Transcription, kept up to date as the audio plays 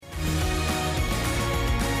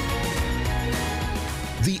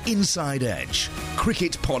The Inside Edge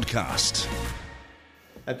Cricket Podcast.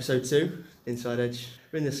 Episode 2, Inside Edge.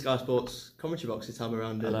 We're in the Sky Sports commentary box this time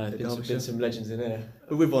around. There's been some legends in here.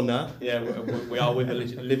 We're with one now. Yeah, we are with a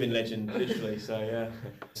living legend, literally. So yeah.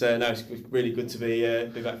 So no, it's really good to be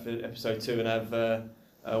back for episode 2 and have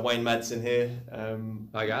Wayne Madsen here.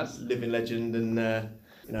 Hi guys. Living legend and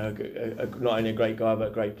not only a great guy but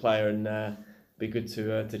a great player, and be good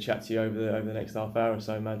to chat to you over the next half hour or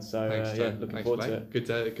so, Mad. So looking forward to it.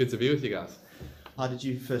 Good to be with you guys. How did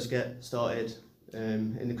you first get started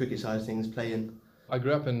in the cricket side of things, playing? I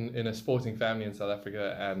grew up in a sporting family in South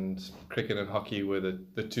Africa, and cricket and hockey were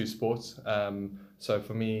the two sports. So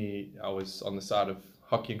for me, I was on the side of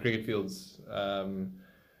hockey and cricket fields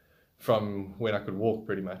from when I could walk,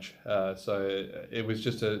 pretty much. So it was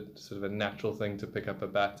just a sort of a natural thing to pick up a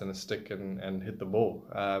bat and a stick and hit the ball.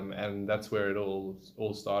 And that's where it all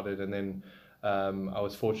started. And then I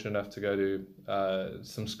was fortunate enough to go to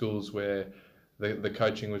some schools where the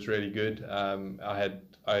coaching was really good. I had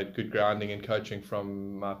good grounding and coaching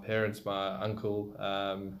from my parents, my uncle,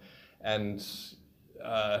 and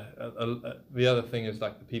the other thing is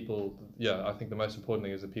like the people. Yeah, I think the most important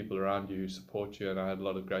thing is the people around you who support you, and I had a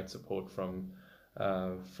lot of great support from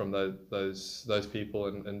those people,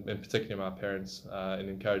 and particularly my parents in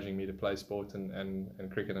encouraging me to play sport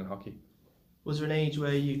and cricket and hockey. Was there an age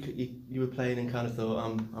where you were playing and kind of thought,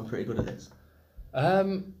 I'm pretty good at this?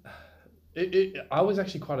 I was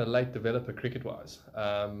actually quite a late developer cricket-wise.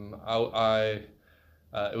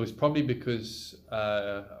 It was probably because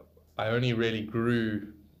I only really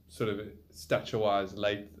grew sort of stature-wise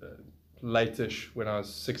late-ish when I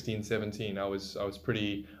was 16, 17. I was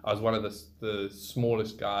one of the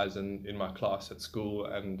smallest guys in my class at school,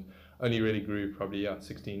 and only really grew probably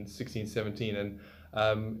 16, 17. And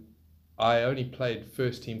I only played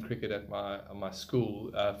first-team cricket at my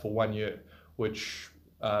school for 1 year, which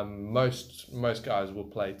most guys will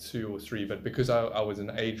play 2 or 3, but because I was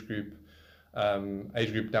an age group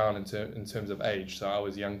down in terms of age, so I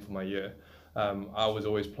was young for my year. I was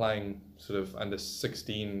always playing sort of under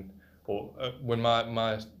 16, or when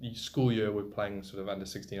my school year we're playing sort of under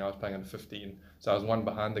 16, I was playing under 15, so I was one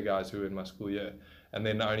behind the guys who were in my school year. And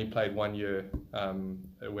then I only played 1 year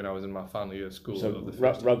when I was in my final year of school. So of the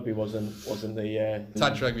rugby wasn't the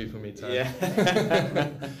touch rugby for me, Tony. Yeah.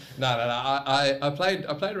 No. I played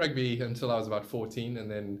rugby until I was about 14, and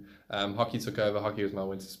then hockey took over. Hockey was my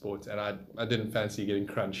winter sport, and I didn't fancy getting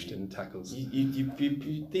crunched in tackles. You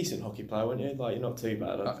decent hockey player, weren't you? Like, you're not too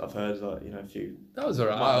bad. I've heard a few. That was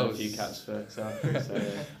alright. A few caps for South Africa. So,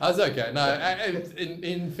 yeah. I was okay. No,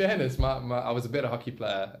 in fairness, I was a better hockey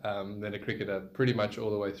player than a cricketer, pretty much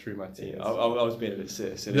all the way through my teens. Yeah, I was being a bit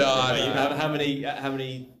silly. Yeah, how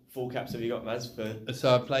many full caps have you got, Maz?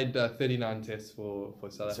 So I played 39 tests for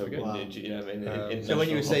South Africa. Wow. So when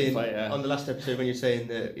you were saying on the last episode, when you were saying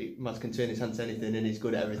that Maz can turn his hand to anything and he's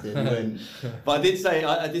good at everything, but I did say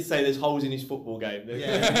there's holes in his football game.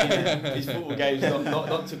 His football game's not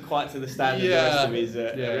quite to the standard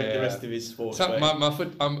the rest of his sport. My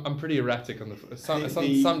foot, I'm pretty erratic on the foot.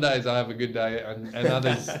 Some days I have a good day, and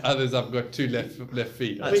others I've got 2 left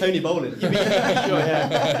feet. Like Tony Bowling.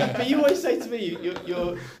 But you always say to me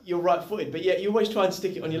you're right-footed, but you always try and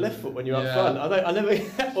stick it on your left foot when you're up front. I never,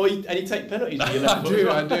 and you take penalties with your left foot.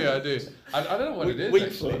 I do. I don't know what it is.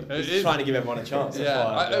 Weak foot. It's trying to give everyone a chance.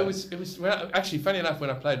 Yeah, it was actually funny enough, when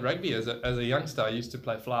I played rugby as a youngster, I used to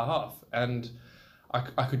play fly half, and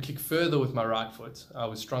I could kick further with my right foot. I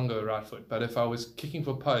was stronger with right foot, but if I was kicking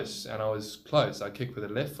for posts and I was close, I'd kick with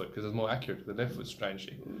the left foot because it was more accurate with the left foot,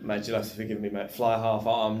 strangely. Mate, you'll have to forgive me, mate. Fly half,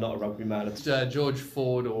 I'm not a rugby man. George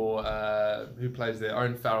Ford, or who plays there?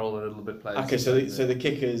 Owen Farrell a little bit plays. Okay, so the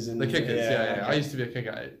kickers. And the kickers, yeah. Okay. I used to be a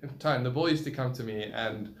kicker. The ball used to come to me,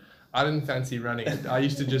 and I didn't fancy running it. I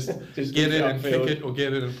used to just get it and kick it, or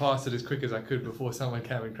get it and pass it as quick as I could before someone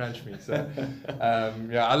came and crunched me. So,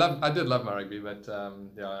 I did love my rugby, but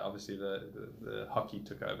obviously the hockey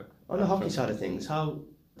took over. On the hockey side of things, how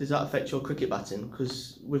does that affect your cricket batting?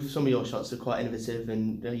 Because with some of your shots, they're quite innovative,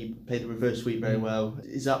 and you play the reverse sweep very well.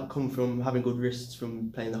 Does that come from having good wrists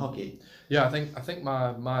from playing the hockey? Yeah, I think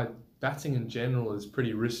my batting in general is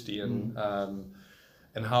pretty wristy,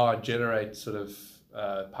 and how I generate sort of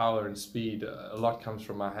power and speed, a lot comes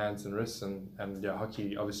from my hands and wrists, and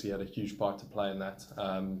hockey obviously had a huge part to play in that.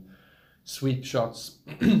 Sweep shots,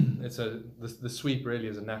 the sweep really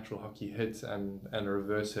is a natural hockey hit and a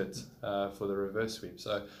reverse hit for the reverse sweep.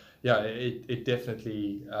 So it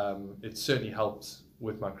definitely it certainly helps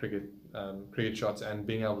with my cricket shots, and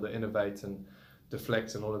being able to innovate and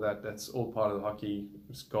deflect and all of that. That's all part of the hockey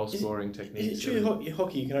goal scoring technique. Is it true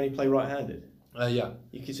hockey you can only play right-handed? Yeah.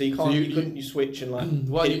 You couldn't switch and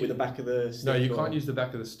hit it with the back of the stick? No, you can't use the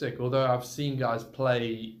back of the stick. Although I've seen guys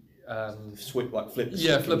play flip the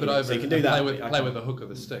yeah, stick. flip it over. So you can do that. Play with the hook of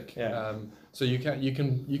the stick. Yeah. So you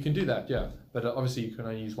can do that. Yeah, but obviously you can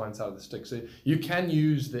only use one side of the stick. So you can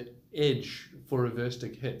use the edge for reverse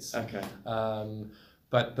stick hits. Okay.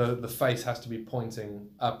 But the face has to be pointing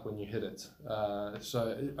up when you hit it.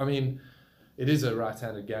 So I mean, it is a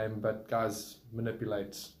right-handed game, but guys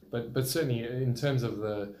manipulate. But certainly in terms of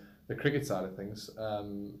the cricket side of things,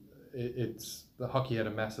 it's the hockey had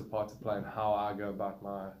a massive part to play in how I go about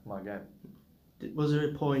my game. Was there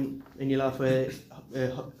a point in your life where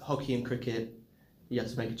hockey and cricket, you had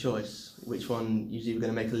to make a choice? Which one you was either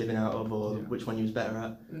going to make a living out of, or which one you was better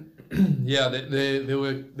at? Yeah, there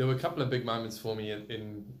were a couple of big moments for me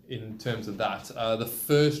in terms of that. The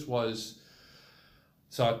first was,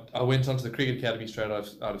 so I went onto the cricket academy straight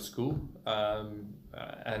out of school,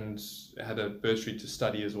 and had a bursary to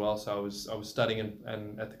study as well. So I was studying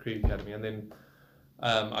and at the cricket academy, and then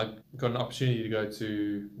I got an opportunity to go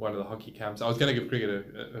to one of the hockey camps. I was going to give cricket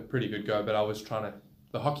a pretty good go, but I was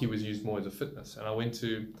the hockey was used more as a fitness, and I went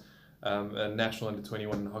to a national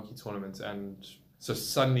under-21 hockey tournament, and so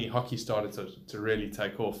suddenly hockey started to really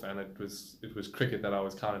take off, and it was cricket that I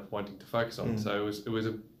was kind of wanting to focus on. So it was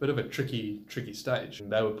a bit of a tricky stage.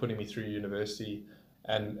 And they were putting me through university,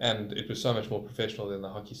 and it was so much more professional than the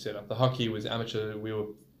hockey setup. The hockey was amateur. We were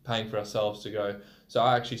paying for ourselves to go. So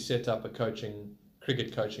I actually set up a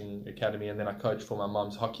cricket coaching academy, and then I coached for my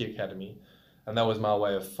mom's hockey academy, and that was my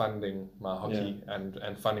way of funding my hockey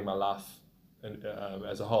and funding my life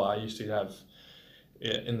as a whole. I used to have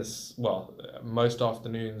most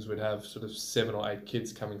afternoons we'd have sort of 7 or 8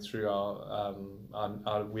 kids coming through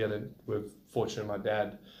we're fortunate my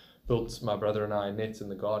dad built my brother and I a net in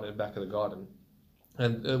the garden, back of the garden.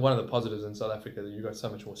 And one of the positives in South Africa is you've got so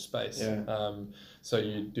much more space. So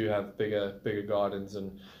you do have bigger gardens,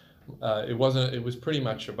 and it was pretty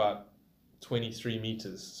much about 23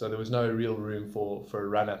 meters. So there was no real room for a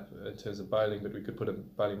run up in terms of bowling, but we could put a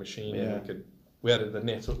bowling machine in. We had the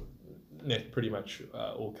net pretty much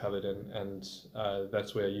all covered, and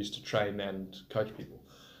that's where I used to train and coach people.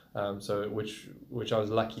 So which I was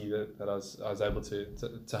lucky that I was able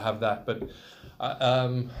to have that. But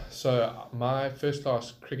so my first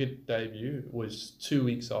class cricket debut was 2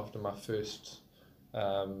 weeks after my first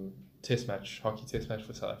hockey test match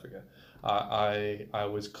for South Africa. I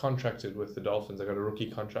was contracted with the Dolphins. I got a rookie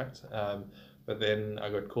contract, but then I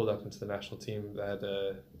got called up into the national team. They had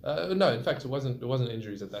no, in fact, it wasn't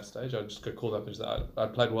injuries at that stage. I just got called up into I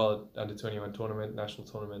played well at under-21 tournament, national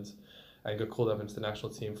tournament, and got called up into the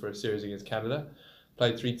national team for a series against Canada.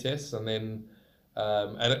 Played 3 tests, and then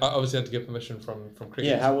and I obviously had to get permission from cricket.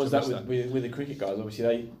 Yeah, how was that with the cricket guys?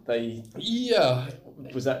 Obviously, they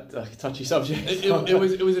was that a touchy subject?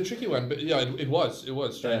 It was a tricky one, but yeah, it was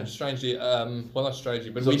strange. Strangely, well, not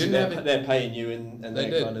strangely, but we didn't they're paying you, and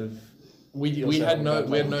they kind of. We had no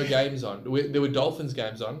games on. There were Dolphins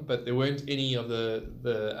games on, but there weren't any of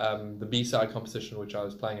the B-side competition which I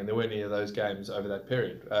was playing in. There weren't any of those games over that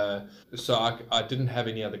period. So I didn't have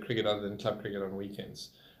any other cricket other than club cricket on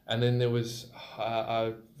weekends. And then there was,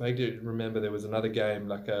 I vaguely remember there was another game,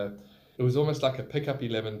 it was almost like a pickup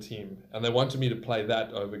 11 team, and they wanted me to play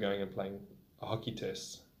that over going and playing a hockey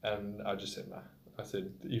test. And I just said no. I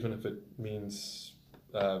said, even if it means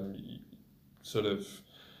sort of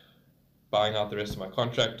buying out the rest of my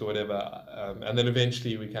contract or whatever, and then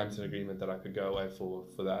eventually we came to an agreement that I could go away for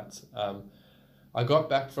that. I got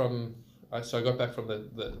back from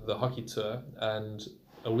the hockey tour, and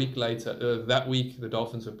a week later, that week the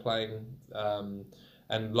Dolphins were playing,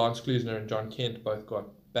 and Lance Klusner and John Kent both got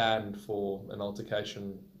banned for an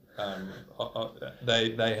altercation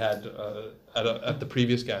they had at the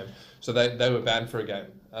previous game. So they were banned for a game.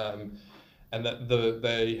 And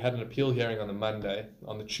they had an appeal hearing on the Monday.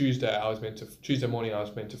 On the Tuesday morning, I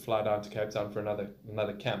was meant to fly down to Cape Town for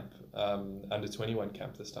another camp, under-21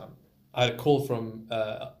 camp this time. I had a call from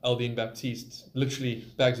Aldine Baptiste. Literally,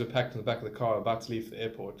 bags were packed in the back of the car, about to leave for the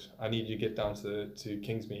airport. I need you to get down to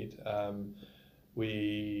Kingsmead.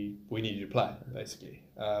 We need you to play, basically.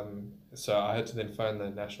 So I had to then phone the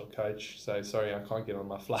national coach, say, sorry, I can't get on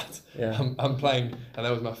my flight. Yeah. I'm playing, and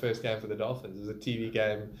that was my first game for the Dolphins. It was a TV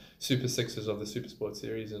game, Super Sixes of the Super Sport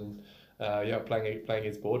Series, and playing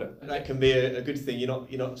against Border. And that can be a good thing. You're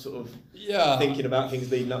not sort of thinking about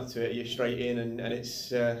things leading up to it. You're straight in, and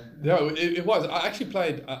it's. No, it was. I actually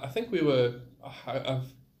played. I think we were. I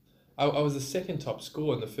was the second top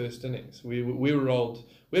scorer in the first innings. We were rolled.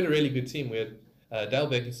 We had a really good team. We had Dale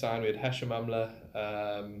Beckenstein, we had Hashim Amla,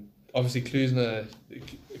 obviously Klusner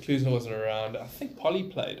wasn't around. I think Polly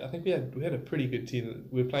played. I think we had a pretty good team.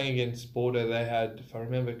 We were playing against Border. They had, if I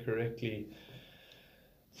remember correctly,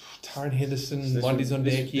 Tyron Henderson, Monty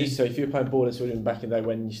Zondeki. So if you were playing Border, so back in the day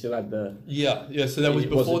when you still had the... Yeah. So that was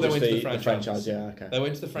before they went to the franchise. Yeah, okay. They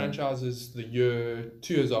went to the franchises 2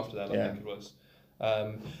 years after that, I think it was.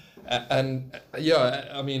 And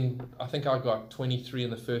I mean, I think I got 23 in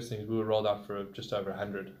the first innings. We were rolled out for just over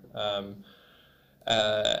 100.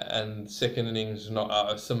 And second innings, not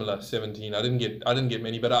a similar 17. I didn't get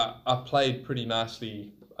many, but I played pretty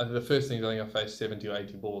nicely. The first innings, I think I faced 70 or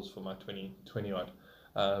 80 balls for my 20 odd.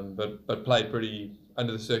 But played pretty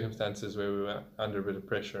under the circumstances where we were under a bit of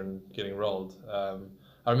pressure and getting rolled. I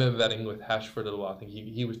remember batting with Hash for a little while. I think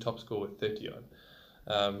he was top scorer with 30 odd.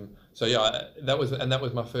 That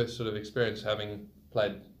was my first sort of experience, having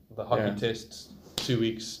played the hockey tests 2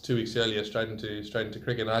 weeks earlier straight into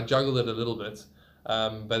cricket, and I juggled it a little bit.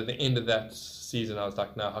 But at the end of that season, I was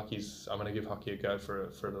like, no, I'm going to give hockey a go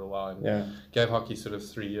for a little while, and gave hockey sort of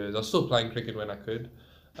 3 years. I was still playing cricket when I could,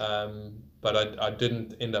 but I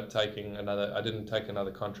didn't end up taking another. I didn't take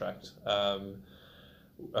another contract from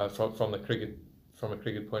a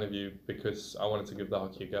cricket point of view, because I wanted to give the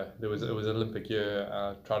hockey a go. It was an Olympic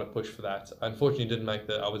year, trying to push for that. Unfortunately, didn't make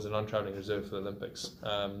I was a non-travelling reserve for the Olympics.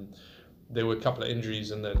 There were a couple of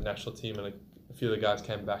injuries in the national team, and a few of the guys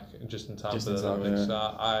came back just in time for the Olympics. So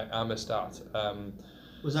I missed out.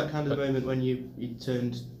 Was that kind of the moment when you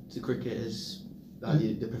turned to cricket as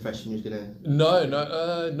the profession you was going to... No,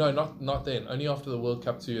 not then. Only after the World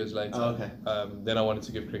Cup 2 years later. Oh, okay. Then I wanted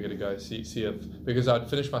to give cricket a go, see if, because I'd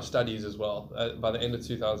finished my studies as well. By the end of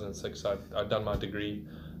 2006, I'd done my degree,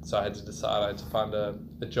 so I had to decide. I had to find a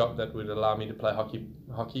job that would allow me to play hockey.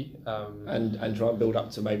 And try and build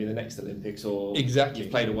up to maybe the next Olympics, or exactly.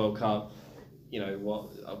 You've played a World Cup. You know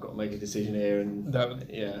what? I've got to make a decision here, and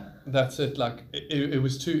that's it. Like it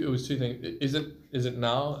was two things. Is it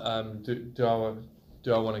now?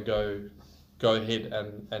 Do I want to go ahead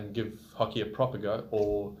and give hockey a proper go,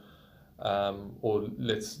 or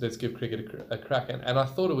let's give cricket a crack? And I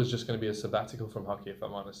thought it was just going to be a sabbatical from hockey, if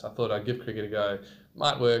I'm honest. I thought I'd give cricket a go.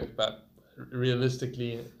 Might work, but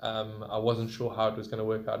realistically, I wasn't sure how it was going to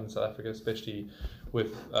work out in South Africa, especially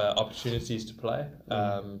with opportunities to play.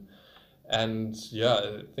 And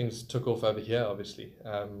things took off over here, obviously,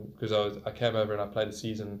 because I came over and I played a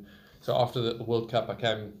season. So after the World Cup, I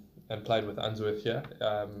came and played with Unsworth here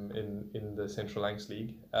in the Central Lancs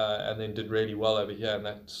League, and then did really well over here, and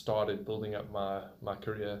that started building up my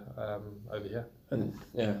career over here. And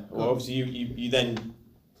well, obviously you then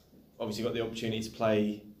obviously got the opportunity to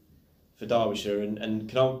play for Derbyshire, and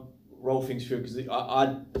can I roll things through, because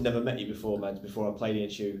I'd never met you before, Mads, before I played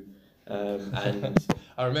against you, and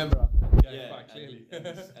I remember. Quite clearly.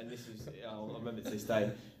 And this is, I remember to this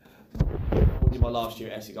day, in my last year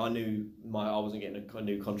at Essex, I knew I wasn't getting a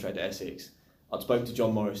new contract at Essex. I'd spoke to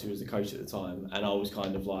John Morris, who was the coach at the time, and I was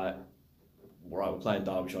kind of like, right, we're playing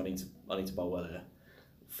Derbyshire, I need to bowl well here.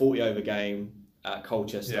 40 over game at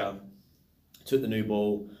Colchester, took the new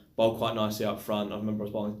ball, bowled quite nicely up front. I remember I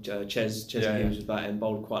was bowling Ches Hughes was batting,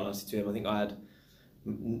 bowled quite nicely to him. I think I had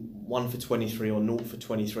 1 for 23 or 0 for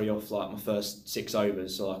 23 off like my first 6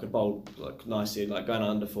 overs, so I could bowl like nicely, like going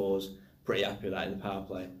under fours. Pretty happy with that in the power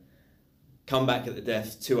play. Come back at the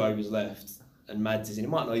death, 2 overs left, and Mads is in. It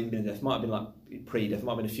might not even been a death, might have been like pre-death, it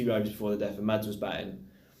might have been a few overs before the death, and Mads was batting.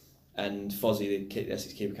 And Fozzie, the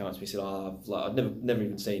Essex keeper, came up to me and said, I'd never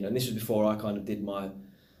even seen her. And this was before I kind of did my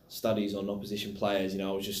studies on opposition players. You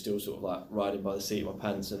know, I was just still sort of like riding by the seat of my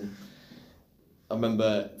pants. And I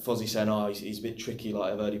remember Fozzie saying, he's a bit tricky,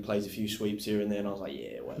 like I've heard he plays a few sweeps here and there, and I was like,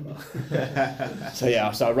 yeah, whatever.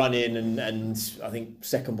 So I run in, and I think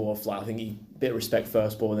second ball flat, I think he bit of respect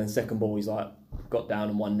first ball, and then second ball he's like got down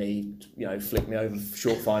on one knee, you know, flicked me over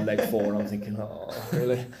short fine leg 4, and I'm thinking, oh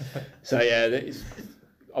really? So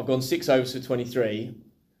I've gone 6 overs for 23.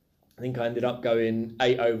 I think I ended up going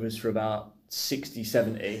 8 overs for about 60,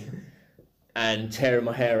 70. And tearing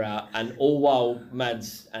my hair out, and all while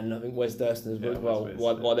Mads and I think Wes Durston as well,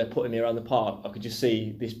 while they're putting me around the park, I could just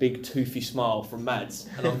see this big toothy smile from Mads,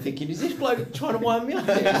 and I'm thinking, is this bloke trying to wind me up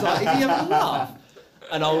here? It's like, is he having a laugh?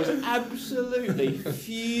 And I was absolutely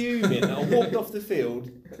fuming. I walked off the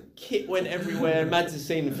field, kit went everywhere. Mads has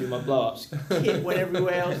seen a few of my blow-ups. Kit went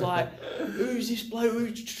everywhere. I was like, who's this bloke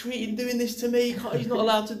who's doing this to me? He's not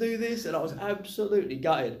allowed to do this. And I was absolutely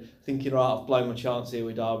gutted, thinking, right, I've blown my chance here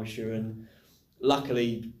with Derbyshire. And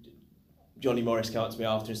luckily, Johnny Morris came up to me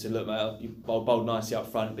after and said, look mate, you bowled nicely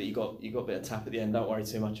up front, but you got a bit of tap at the end, don't worry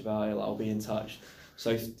too much about it, I'll be in touch.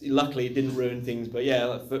 So luckily it didn't ruin things, but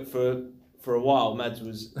yeah, for a while, Mads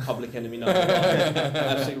was public enemy number one.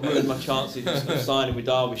 Absolutely ruined my chances of signing with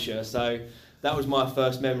Derbyshire. So that was my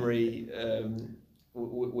first memory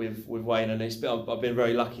with Wayne, and I've been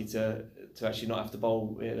very lucky to actually not have to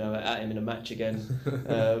bowl at him in a match again,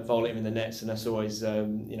 bowl him in the nets, and that's always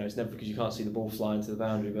it's never because you can't see the ball flying to the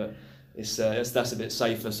boundary, but that's a bit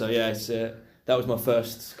safer. So yeah, that was my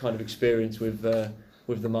first kind of experience with the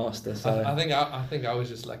master. So I think I was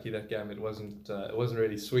just lucky that game. It wasn't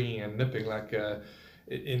really swinging and nipping like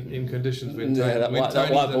in conditions when that white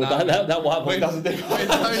ball doesn't do it. When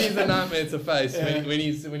Tony's a nightmare to face,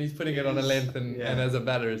 when he's putting it on a length and as a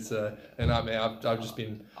batter it's a nightmare.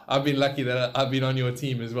 I've been lucky that I've been on your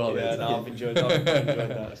team as well. Yeah, I've enjoyed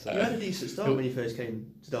that. So. You had a decent start when you first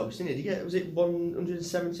came to Derbyshire, didn't you? Was it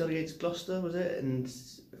 170 against Gloucester, was it? And I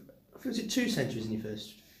think was it 2 centuries in your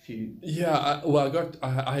first few? Yeah,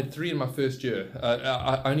 I had 3 in my first year.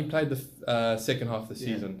 I only played the second half of the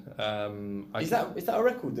season. Is that a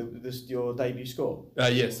record? Your debut score?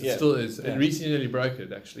 Yes, it still is. Yeah. It recently broke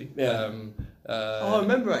it actually. Yeah. I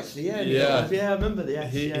remember actually. Yeah. I remember the.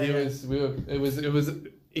 Yes,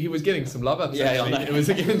 he was getting some love ups. Yeah, actually. It was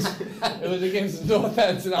against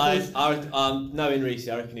Northampton. Knowing Reece,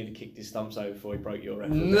 I reckon he'd have kicked his stumps over before he broke your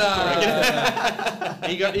record. No.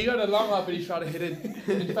 He got a long up, but he tried to hit it.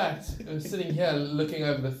 In fact, I was sitting here looking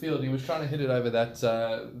over the field. He was trying to hit it over that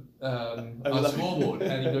scoreboard,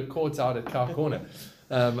 and he got caught out at Cow Corner.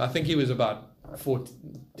 I think he was about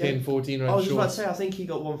 10, 14 runs short. I was just about to say, I think he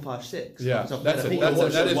got 156. Yeah, that's it.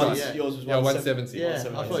 Yours was 170. Yeah, I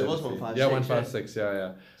thought it was 156. Yeah, 156.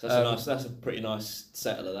 Yeah. So that's a pretty nice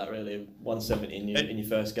settler. That really 170 in your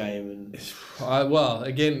first game. And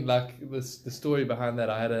again, like the story behind that,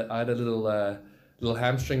 I had a little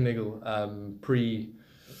hamstring niggle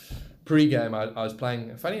pre-game. I was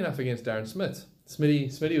playing, funny enough, against Darren Smith.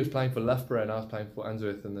 Smitty was playing for Loughborough and I was playing for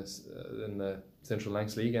Unsworth in the Central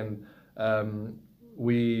Lancs League, and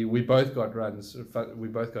we both got runs. We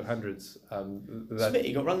both got hundreds.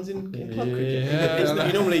 Smitty got runs in club cricket. Yeah,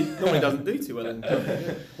 he normally doesn't do too well in club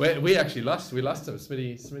cricket. We actually lost. We lost him.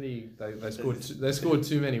 Smitty they scored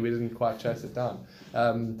too many. We didn't quite chase it down.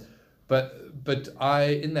 But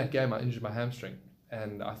in that game I injured my hamstring,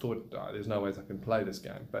 and I thought there's no ways I can play this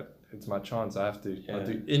game. But it's my chance. I have to. Yeah. I'll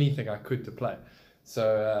do anything I could to play.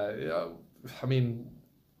 So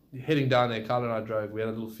heading down there, Carl and I drove. We had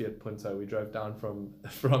a little Fiat Punto. We drove down from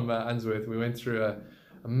Unsworth. We went through a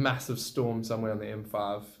massive storm somewhere on the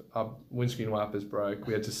M5. Our windscreen wipers broke.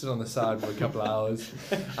 We had to sit on the side for a couple of hours.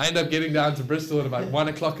 I ended up getting down to Bristol at about 1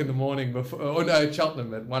 o'clock in the morning.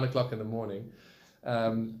 Cheltenham at 1 o'clock in the morning.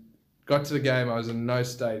 Got to the game. I was in no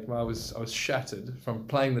state. I was shattered from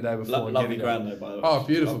playing the day before. Lovely ground though, by the way. Oh,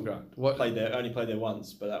 beautiful ground. Only played there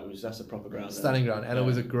once, but that's a proper ground. Stunning ground, and it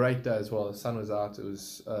was a great day as well. The sun was out. It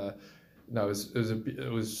was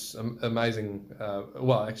it was amazing.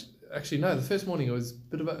 Actually, no. The first morning it was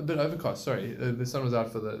a bit overcast. Sorry, the sun was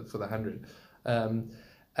out for the 100.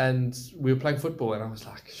 And we were playing football, and I was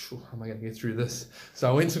like, how am I going to get through this? So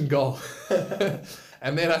I went in goal,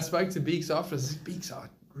 and then I spoke to Beeks after. I said, Beeks, I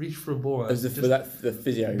reached for a ball. Was the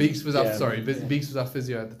physio? Beeks was up. Sorry, Beeks was our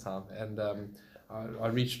physio at the time, and I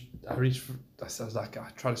reached. I was like, I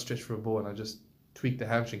tried to stretch for a ball, and I just tweaked the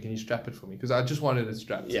hamstring. Can you strap it for me? Because I just wanted it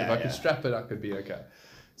strapped. So if I could strap it, I could be okay.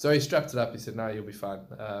 So he strapped it up. He said, "No, you'll be fine."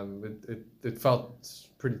 It felt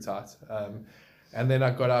pretty tight, and then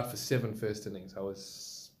I got out for 7 first innings. I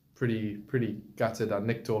was pretty gutted. I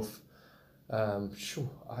nicked off. I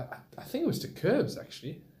think it was to Curbs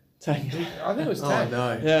actually. I think it was Tang. Oh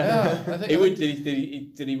no! Yeah, I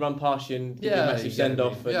think did he run past you and give you a massive send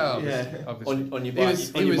off? Obviously. On your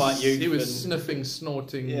bike. He was sniffing,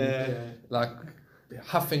 snorting, like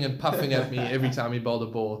huffing and puffing at me every time he bowled a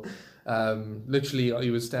ball. Literally,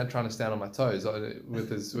 he was trying to stand on my toes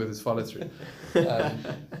with his follow through.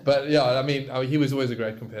 But yeah, he was always a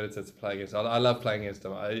great competitor to play against. I love playing against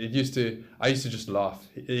him. I used to just laugh.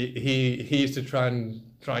 He used to try and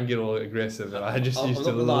get all aggressive, and I just used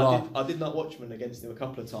to laugh. I did not watchman against him a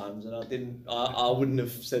couple of times, and I wouldn't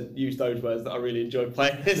have used those words that I really enjoyed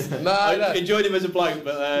playing against. I enjoyed him as a bloke,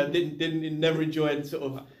 but never enjoyed sort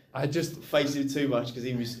of. I just faced him too much because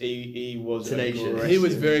he was tenacious. He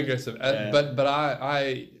was very aggressive, but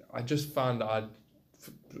I just found I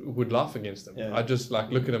would laugh against him. Yeah. I just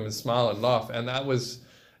look at him and smile and laugh, and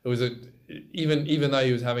even though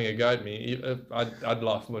he was having a go at me, I'd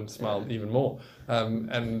laugh and smile even more.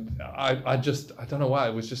 And I don't know why,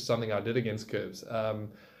 it was just something I did against Curbs.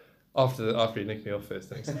 After he nicked me off first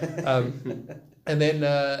things. And then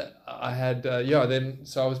I had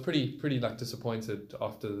so I was pretty disappointed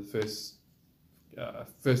after the first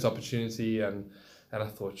opportunity, and And I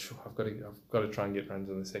thought, sure, I've got to try and get runs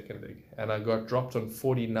in the second league. And I got dropped on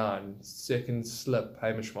 49, second slip,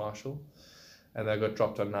 Hamish Marshall. And I got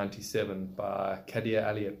dropped on 97 by Kadir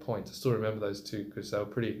Ali at point. I still remember those two because they were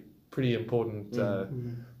pretty important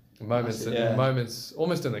moments, moments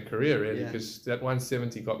almost in the career, really, because that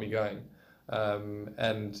 170 got me going.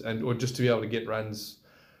 Or just to be able to get runs.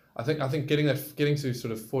 I think getting to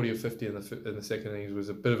sort of 40 or 50 in the second innings was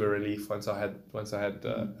a bit of a relief once I had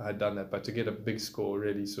done that. But to get a big score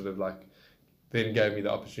really sort of like then gave me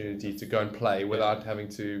the opportunity to go and play without having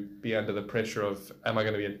to be under the pressure of am I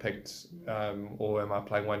going to get picked or am I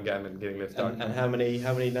playing one game and getting left out. And how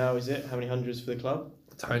many now is it? How many hundreds for the club?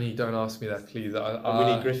 Tony, don't ask me that, please. We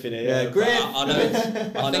need Griffin here. Yeah, Griff.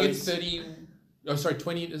 I think it's 30. Oh, sorry,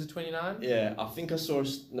 20. Is it 29? Yeah, I think I saw a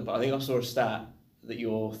stat that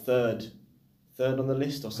you're third on the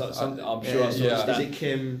list or something. I'm sure I saw a stat. Is it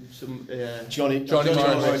Kim? Johnny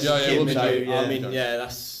Morris.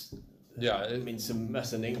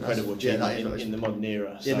 That's an incredible achievement in the modern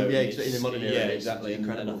era. In the modern era. Yeah, exactly.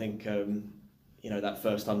 And I think that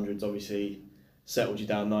first 100's obviously settled you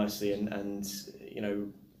down nicely, and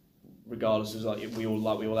regardless of we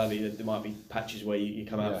all have it. There might be patches where you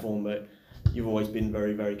come out of form, but you've always been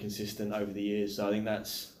very, very consistent over the years. So I think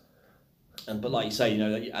that's. But like you say,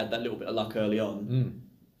 that you add that little bit of luck early on,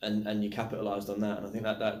 and you capitalised on that, and I think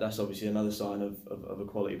that's obviously another sign of a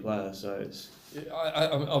quality player. So it's.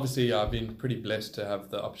 I've been pretty blessed to have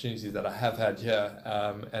the opportunities that I have had here,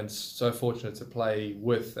 and so fortunate to play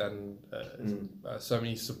with so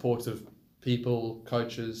many supportive people,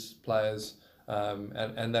 coaches, players,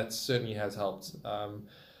 and that certainly has helped.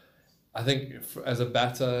 I think as a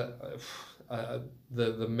batter.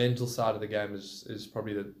 The mental side of the game is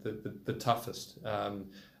probably the toughest,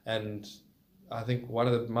 and I think one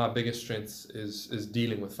of my biggest strengths is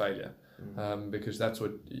dealing with failure, because that's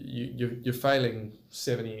what you're failing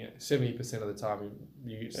 70% of the time.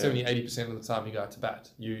 80% of the time you go out to bat.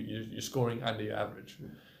 You're scoring under your average,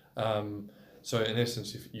 so in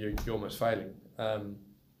essence you're almost failing,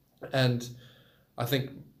 and I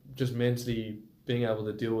think just mentally. Being able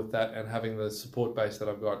to deal with that and having the support base that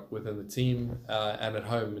I've got within the team and at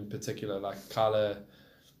home in particular, like Carla,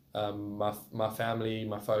 my family,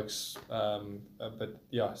 my folks, but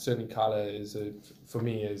yeah, certainly Carla for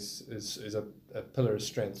me is a pillar of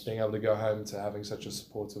strength. Being able to go home to having such a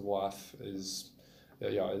supportive wife it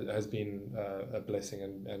has been a blessing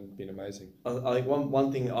and been amazing. I think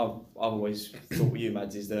one thing I've always thought with you,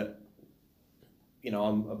 Mads, is that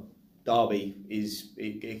Derby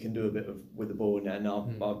it can do a bit with the ball, and I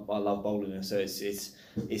love bowling it. So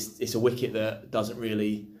it's a wicket that doesn't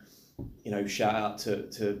really, shout out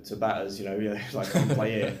to batters. Like come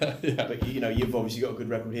play here. But you've obviously got a good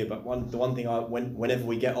record here. But the one thing whenever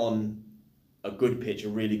we get on a good pitch, a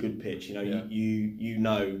really good pitch, you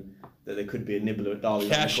know that there could be a nibbler at Derby.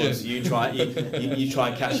 You try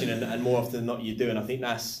and cash in, and more often than not you do. And I think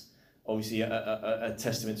that's obviously a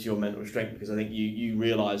testament to your mental strength, because I think you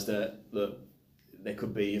realise that look, there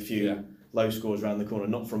could be a few low scores around the corner,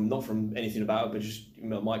 not from anything about it, but just I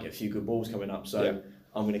might get a few good balls coming up, so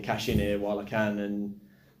I'm going to cash in here while I can, and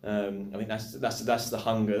I think that's the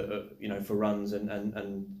hunger for runs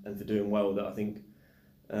and for doing well that I think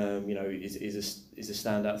is a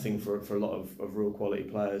standout thing for a lot of real quality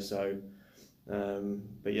players. So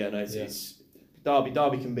it's Derby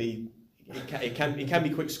can be. It can be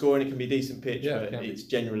quick scoring. It can be decent pitch, but it's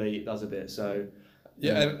generally it does a bit. So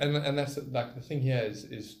and that's like the thing here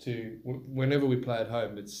is to whenever we play at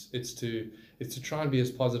home, it's to try and be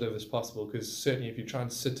as positive as possible, because certainly if you try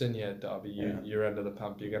and sit in here at Derby, you're under the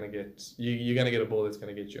pump. You're gonna get a ball that's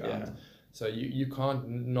gonna get you out. So you can't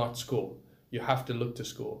not score. You have to look to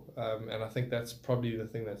score, and I think that's probably the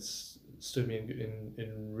thing that's stood me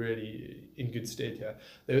in really in good stead here.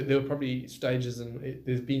 There were probably stages, and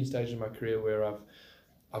there's been stages in my career where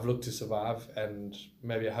I've looked to survive, and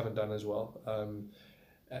maybe I haven't done as well.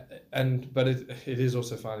 But it is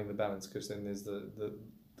also finding the balance, because then there's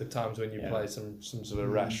the times when you play some sort of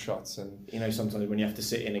rash shots, and sometimes when you have to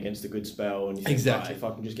sit in against a good spell, and you think, right, if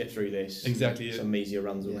I can just get through this, some easier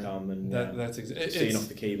runs will come, and that's seeing off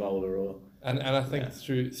the key bowler or. And I think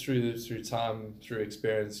through time, through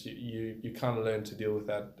experience, you kind of learn to deal with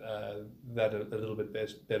that a little bit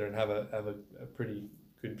better, and have a pretty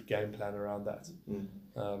good game plan around that.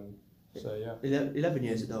 So yeah. 11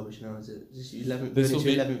 years at Derbyshire now, is it? This is 11th. This will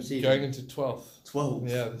be 11th season. Going into 12th. 12th.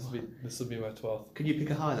 Yeah, this will be my 12th. Can you pick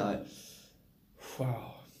a highlight?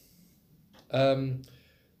 Wow.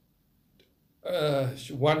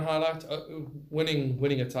 One highlight,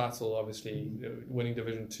 winning a title, obviously, winning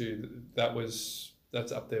Division 2.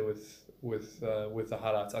 That's up there with the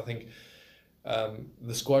highlights. I think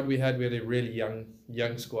the squad we had a really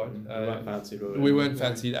young squad. We weren't fancied. We weren't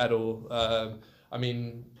fancied at all. I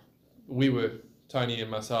mean, we were. Tony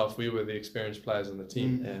and myself, we were the experienced players on the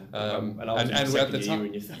team. And I was at the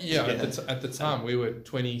time, at the time we were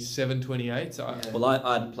 27, 28. So well,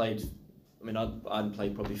 I'd played. I mean, I'd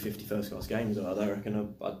played probably 50 first class games. I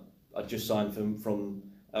reckon I'd just signed from.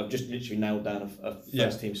 I've just literally nailed down a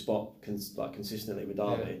first team spot consistently with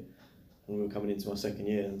Derby. And we were coming into my second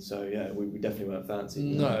year, and so we definitely weren't fancy.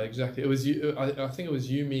 No, exactly. It was you. I think it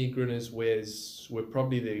was you, me, Grunners, Wes were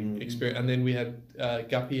probably the experience, and then we had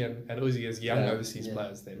Guppy and Uzi as young overseas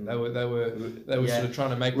players. Then they were sort of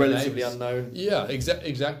trying to make relatively names. Unknown. Yeah,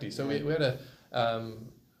 exactly. So we had a. I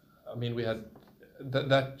mean, we had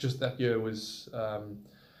that year was.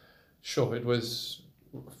 Sure, it was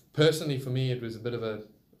personally for me. It was a bit of a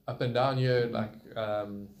up and down year. Like.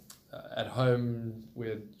 At home, we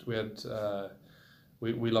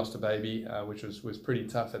lost a baby, which was pretty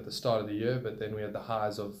tough at the start of the year. But then we had the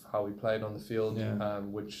highs of how we played on the field,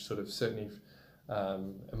 which sort of certainly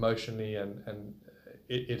emotionally and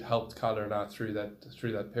it helped Carla and I through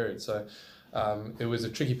that period. So it was a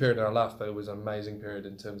tricky period in our life, but it was an amazing period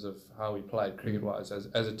in terms of how we played cricket wise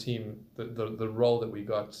as a team. The role that we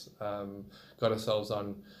got ourselves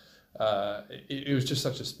on. It was just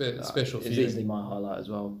such a special feeling. It's easily my highlight as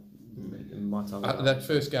well. In my time, that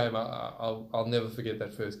first game, I'll never forget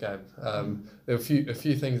that first game. There were a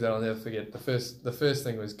few things that I'll never forget. The first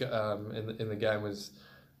thing was in the game was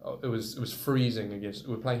it was freezing against.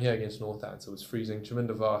 We were playing here against Northants. It was freezing.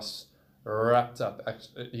 Chaminda Voss wrapped up.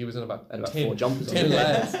 He was in about 10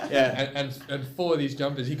 layers. and 4 of these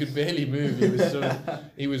jumpers. He could barely move.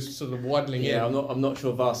 He was sort of waddling in. I'm not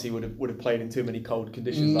sure Vasi would have played in too many cold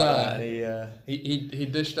conditions like that. He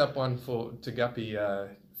dished up one to Guppy.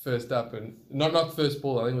 First up and not first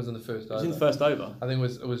ball. I think it was in the first over. It was in the first over. I think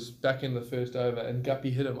it was back in the first over, and Guppy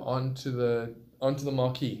hit him onto the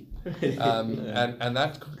marquee, and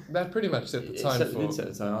that pretty much set the tone It set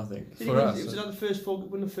the tone, I think. For us, it was like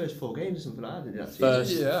the first 4 games or something like that. Did it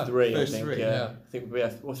first 3, first I think. 3. Yeah. I think we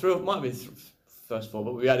had 3. It might be first 4,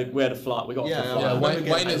 but we had a flight. We got off the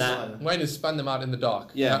flight. Wayne has spun them out in the dark.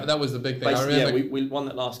 Yeah, that was the big thing. Basically, I remember. We won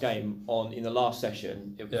that last game in the last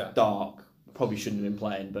session. It was dark. Probably shouldn't have been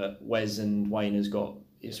playing, but Wes and Wayne it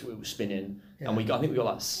was spinning, and I think we got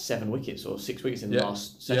like 7 wickets or 6 wickets in the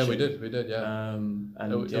last session. Yeah, we did. Yeah,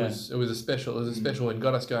 it was a special win.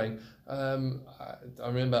 Got us going. I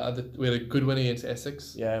remember we had a good win against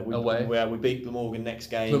Essex. Yeah, we beat Glamorgan next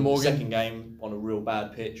game. Second game on a real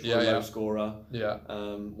bad pitch, low scorer. Yeah.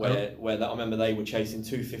 I remember they were chasing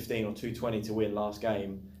 215 or 220 to win last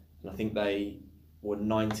game, and I think they were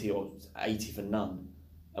 90 or 80 for none.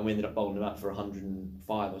 And we ended up bowling them out for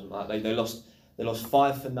 105 or something like that. They lost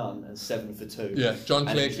 5 for none and 7 for 2. Yeah, John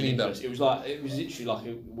Clare cleaned up. It was literally like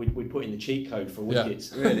we put in the cheat code for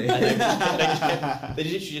wickets. Yeah, really. And they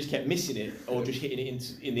literally just kept missing it or just hitting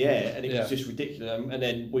it in the air, and it was just ridiculous. And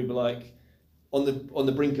then we were like on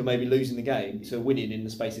the brink of maybe losing the game to winning in the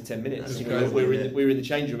space of 10 minutes. We were in the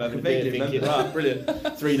change room having a beer, thinking, right, brilliant,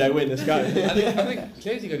 3-day win, let's go. I think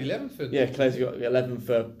Claresy got 11 for. Yeah, Claresy got 11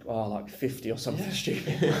 for like 50 or something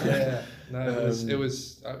stupid. Yeah, no, it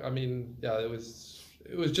was. I mean, yeah, it was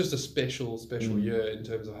just a special year in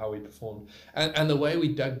terms of how we performed and the way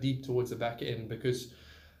we dug deep towards the back end because.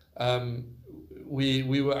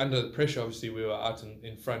 We were under the pressure. Obviously, we were out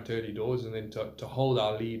in front early doors, and then to hold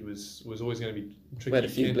our lead was always going to be tricky. We had a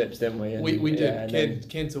few blips, didn't we? We did.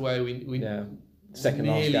 Kent away. We second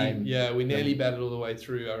last game. Yeah, we nearly battled all the way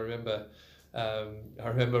through. I remember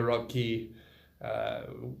Rob Key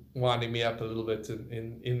winding me up a little bit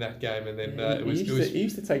in that game, and then he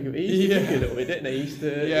used to take it easy a little bit, didn't he? He used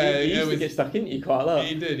to get stuck into you quite a lot.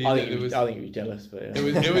 He did. I think he was jealous, but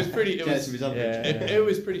it was pretty. It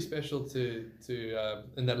was pretty special to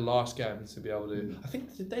in that last game to be able to. I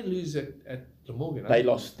think did they lose at Glamorgan? They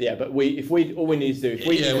lost, but all we need to do if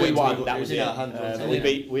we won, that was it. We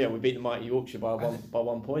beat the mighty Yorkshire by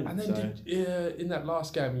 1 point. And then in that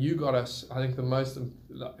last game, you got us. I think the most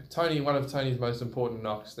one of Tony's most important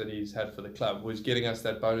knocks that he's had for the club was getting us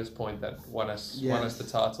that bonus point that won us the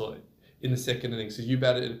title in the second innings. So you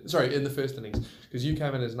batted in the first innings because you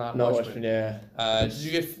came in as night watchman.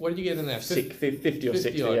 What did you get in there? 50 or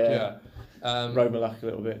 60. Rode my luck a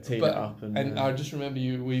little bit, teed it up, and I just remember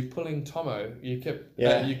we pulling Tomo. You kept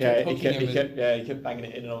he kept banging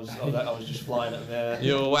it in, and I was just flying at him.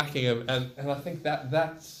 You were whacking him, and I think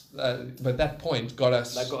that's but that point got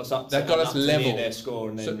us. That got us up. That got us level. Near their score,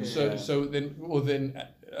 and then then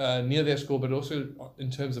near their score, but also in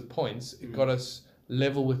terms of points, it got us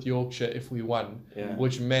level with Yorkshire if we won,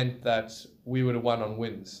 which meant that we would have won on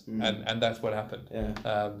wins, and that's what happened. There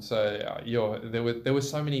were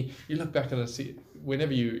so many. You look back on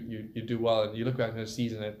whenever you do well, and you look back on a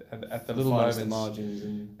season at the little moments, the margins,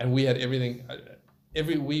 and we had everything.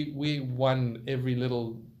 We won every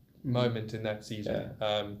little moment in that season.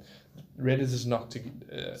 Redders is not to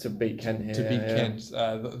beat Kent here. To beat Kent.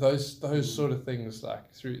 Those sort of things,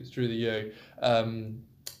 like through the year.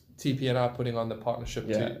 TP and I putting on the partnership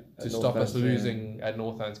to stop us losing at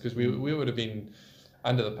Northlands, because we would have been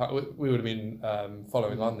we would have been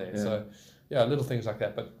following on there. So little things like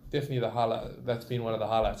that, but definitely the highlight. That's been one of the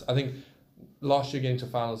highlights. I think last year getting to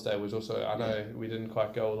finals day was also. I know we didn't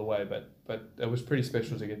quite go all the way, but it was pretty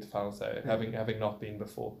special to get to finals day, having not been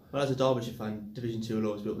before. Well, as a Derbyshire fan, Division 2 will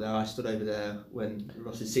always be up there. I stood over there when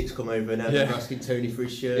Ross's Six come over and everyone asking Tony for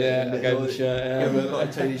his shirt. I gave him a shirt. I got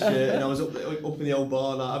a Tony shirt, and I was up in the old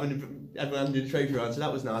bar, like, everyone handed a trophy around, so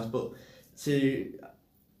that was nice. But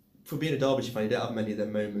for being a Derbyshire fan, you don't have many of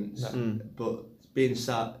them moments. But being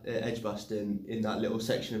sat at Edgbaston in that little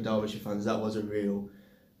section of Derbyshire fans, that was a real,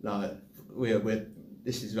 like,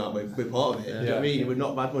 this is like we're part of it. Do you know what I mean? We've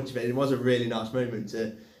not had much of it. It was a really nice moment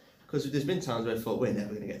because there's been times where I thought we're never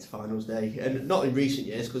going to get to finals day, and not in recent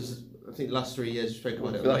years, because I think the last 3 years we spoke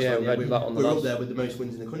about it. We're up there with the most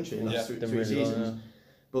wins in the country in the last three seasons.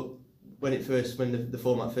 But when the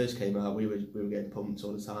format first came out, we were getting pumped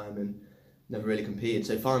all the time and never really competed.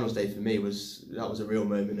 So finals day for me was a real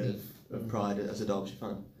moment of pride as a Derbyshire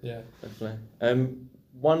fan. Yeah, definitely.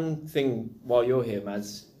 One thing while you're here,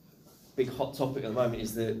 Mads. Big hot topic at the moment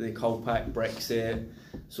is the Colpack Brexit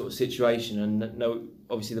sort of situation, and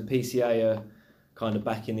obviously the PCA are kind of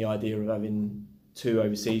backing the idea of having 2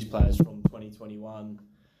 overseas players from 2021,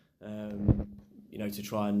 to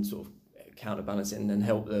try and sort of counterbalance it and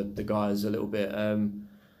help the guys a little bit.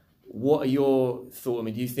 What are your thoughts? I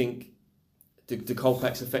mean, do you think do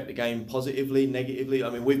Colpacks affect the game positively, negatively? I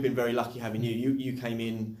mean, we've been very lucky having you. You came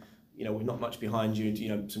in, we're not much behind you.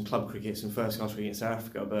 Some club cricket, some first class cricket in South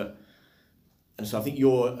Africa, and so I think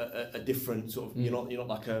you're a different sort of. You're not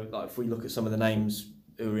like if we look at some of the names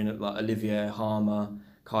who are in it, like Olivier Harmer,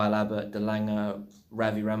 Kyle Abbott, DeLanger,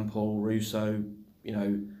 Ravi Rampal, Russo,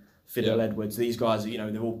 Fidel Edwards. These guys,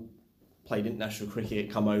 they've all played international cricket,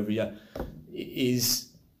 come over.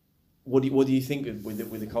 What do you think with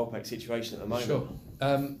the Colpack situation at the moment? Sure.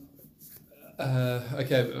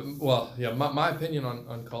 Okay. Well, my opinion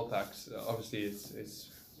on Colpacks, obviously it's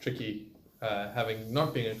tricky. Having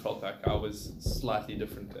not been in Colpack, I was slightly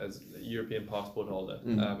different as a European passport holder,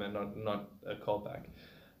 and not a Colpack.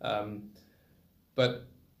 But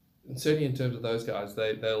certainly in terms of those guys,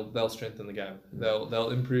 they'll strengthen the game. They'll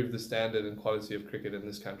improve the standard and quality of cricket in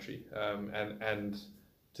this country, and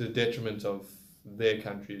to the detriment of their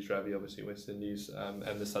countries, Ravi, obviously West Indies,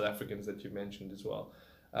 and the South Africans that you mentioned as well.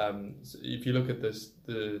 So if you look at this,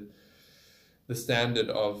 the standard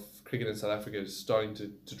of cricket in South Africa is starting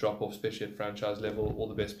to drop off, especially at franchise level. All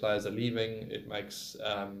the best players are leaving. It makes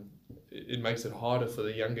it harder for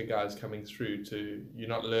the younger guys coming through. You're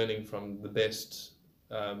not learning from the best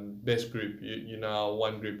group. You're now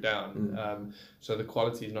one group down. So the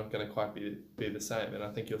quality is not going to quite be the same. And I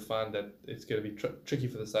think you'll find that it's going to be tricky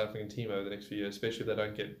for the South African team over the next few years, especially if they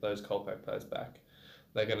don't get those Colpack players back.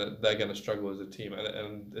 They're gonna struggle as a team,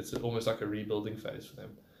 and it's almost like a rebuilding phase for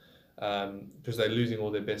them. Because they're losing all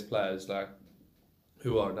their best players, like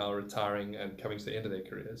who are now retiring and coming to the end of their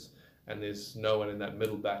careers, and there's no one in that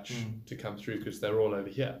middle batch to come through because they're all over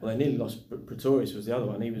here. Well, they nearly lost. Pretorius was the other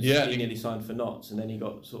one. He nearly signed for Notts, and then he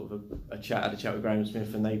got sort of a chat with Graham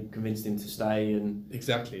Smith, and they convinced him to stay. And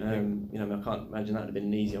exactly, I can't imagine that would have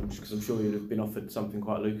been easy. Because I'm sure you'd have been offered something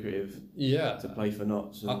quite lucrative. To play for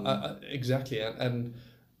Notts. Exactly,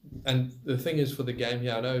 and the thing is, for the game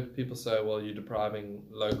here, I know people say, well, you're depriving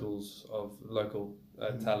locals of local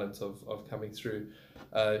talent of coming through.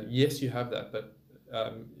 Yes, you have that, but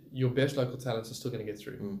your best local talents are still going to get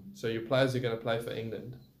through. So your players who are going to play for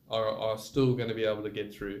England are still going to be able to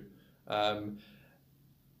get through. And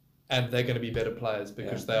they're going to be better players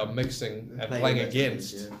because they are mixing and playing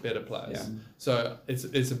against better players. Yeah. So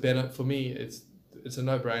it's a benefit for me. It's a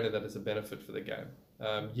no-brainer that it's a benefit for the game.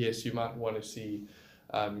 Yes, you might want to see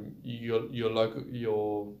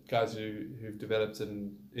your guys who've developed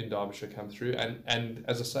in Derbyshire come through, and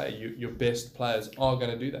as I say, your best players are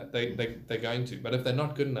going to do that. They're going to, but if they're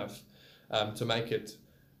not good enough to make it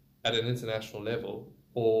at an international level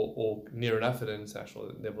or near enough at an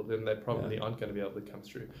international level, then they probably aren't going to be able to come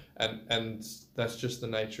through, and that's just the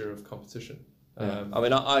nature of competition. I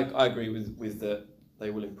mean, I agree with that. They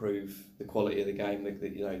will improve the quality of the game. I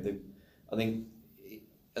think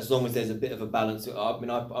as long as there's a bit of a balance. I mean,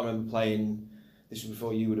 I remember playing. This was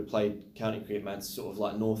before you would have played county cricket, man. Sort of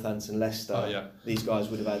like Northants and Leicester. Oh, yeah. These guys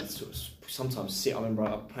would have had sort of sometimes I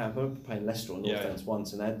remember playing Leicester or Northants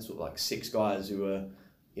once, and they had sort of like 6 guys who were,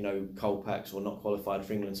 you know, cold packs or not qualified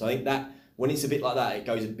for England. So I think that when it's a bit like that, it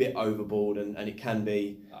goes a bit overboard, and it can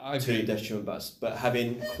be too detriment. But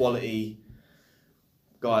having quality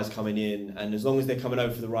guys coming in, and as long as they're coming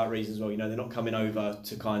over for the right reasons, well, you know, they're not coming over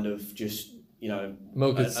to kind of just, you know,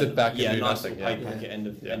 milk it, sit back and do nice nothing. Pay packet end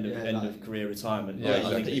of career retirement. Yeah,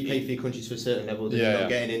 exactly. I think you pay for your country to a certain level that you're not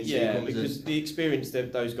getting into. Yeah, because the experience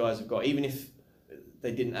that those guys have got, even if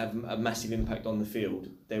they didn't have a massive impact on the field,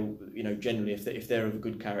 they, you know, generally if they're of a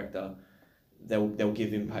good character, they'll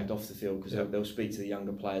give impact off the field, because they'll speak to the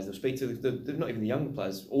younger players. They'll speak to the not even the younger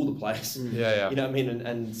players, all the players. You know what I mean?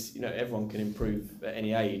 And you know, everyone can improve at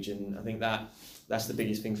any age, and I think that's the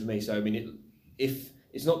biggest thing for me. So I mean, if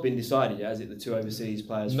it's not been decided yet, is it, the 2 overseas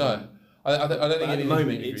players? No, I don't think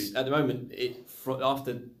at the moment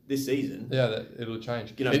after this season. Yeah, it'll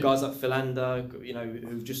change. You know, guys like Philander, you know,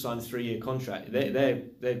 who've just signed a 3-year contract. They're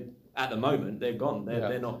at the moment they're gone.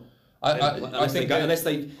 They're not. I think unless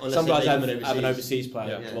some guys have an overseas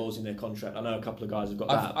player clause in their contract. I know a couple of guys have got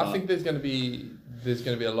that. I think there's going to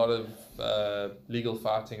be a lot of legal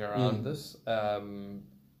fighting around this.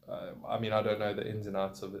 I mean, I don't know the ins and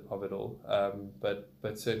outs of it all,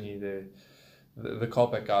 but certainly the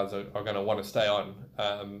Colpack guys are going to want to stay on,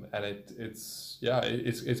 and it's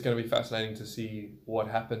going to be fascinating to see what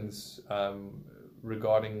happens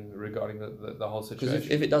regarding the whole situation. Because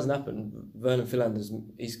if it doesn't happen, Vernon Philander's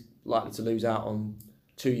he's likely to lose out on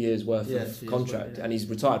 2 years worth of contract, and he's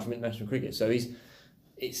retired from international cricket. So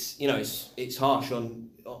it's harsh on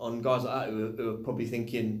guys like that who are probably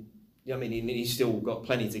thinking, you know what I mean, he's still got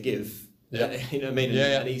plenty to give. Yeah. You know what I mean?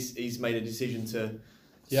 And he's made a decision to,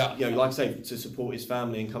 you know, like I say, to support his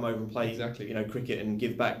family and come over and play, you know, cricket and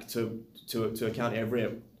give back to a county every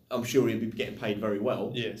year. I'm sure he'll be getting paid very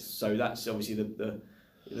well. Yes. So that's obviously the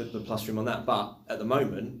plus for him on that. But at the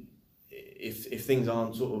moment, if things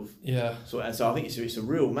aren't sort of and so I think it's a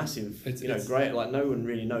real massive, great, like no one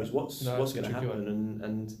really knows what's going to happen,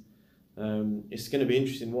 and it's going to be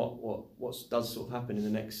interesting what does sort of happen in the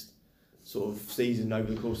next sort of season,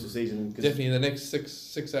 over the course of the season. Definitely in the next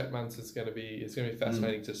 6-8 months, it's going to be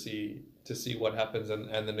fascinating to see what happens,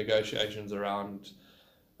 and the negotiations around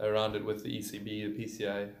it with the ECB, the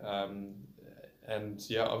PCA, and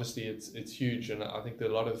obviously it's huge, and I think that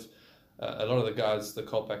a lot of the guys, the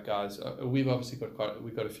Colpack guys, we've obviously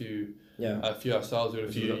got a few ourselves. We've got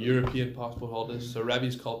a few European passport holders. So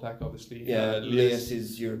Ravi's Colpack, obviously. Lias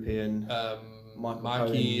is European.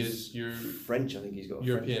 Mikey is French. I think he's got a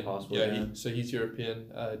European French passport. So he's European.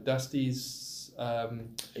 Dusty's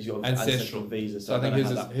he's got an ancestral visa. So I think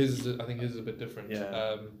his is a bit different.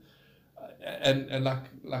 Yeah. And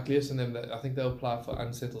like Lias and them, I think they'll apply for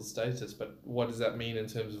unsettled status. But what does that mean in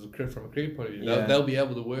terms of from a cricket point of view? They'll be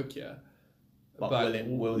able to work here. But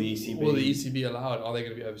will the ECB allow it? Are they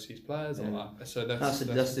going to be overseas players or not? So that's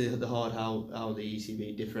the hard how the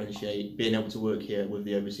ECB differentiate being able to work here with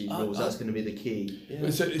the overseas rules. That's going to be the key. Yeah.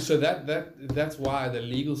 So that's why the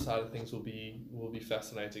legal side of things will be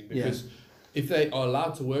fascinating, because if they are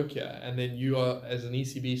allowed to work here, and then you are as an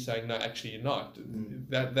ECB saying no, actually you're not.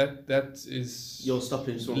 That is you're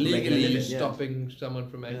stopping someone legally stopping someone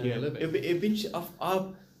from making a living. It'd be interesting.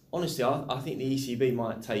 Honestly, I think the ECB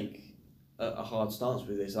might take a hard stance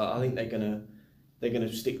with this. I think they're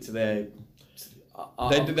gonna stick to their.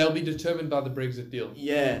 They'll be determined by the Brexit deal.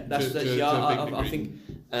 Yeah, I think,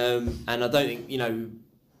 and I don't think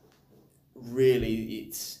really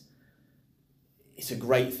it's a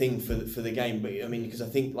great thing for the game. But I mean, because I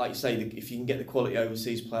think, like you say, if you can get the quality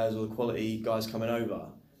overseas players or the quality guys coming over,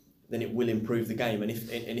 then it will improve the game. And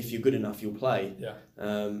if you're good enough, you'll play. Yeah.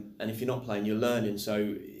 And if you're not playing, you're learning.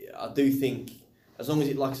 So I do think, as long as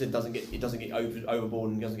it, like I said, doesn't get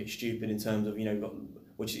overboard and doesn't get stupid in terms of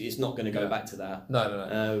which it's not going to go back to that.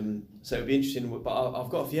 No. So it'll be interesting. But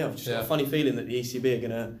I've got a funny feeling that the ECB are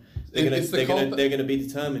going to be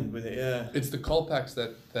determined with it. Yeah. It's the Colpacks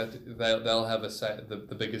that they'll have a say, the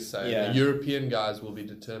biggest say. Yeah. The European guys will be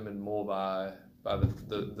determined more by the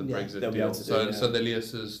Brexit they'll be deal. able to So the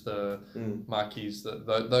Liases, the Marquis,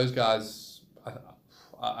 those guys,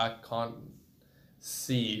 I can't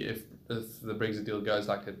see if the Brexit deal goes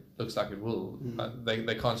like it looks like it will.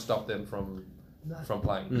 They can't stop them from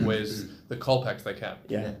playing. Whereas the Colpacks they can.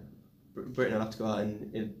 Yeah. Britain will have to go out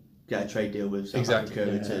and get a trade deal with South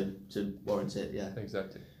Africa to warrant it. Yeah.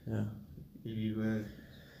 Exactly. Yeah.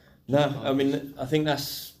 No, I mean, I think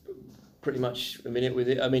that's pretty much a minute with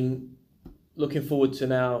it. I mean, looking forward to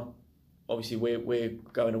now, obviously we're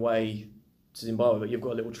going away to Zimbabwe, but you've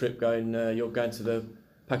got a little trip going. You're going to the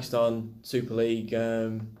Pakistan Super League.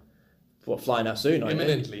 Flying out soon?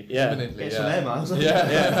 Imminently. Imminently. Get some air miles.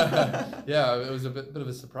 Yeah. It was a bit of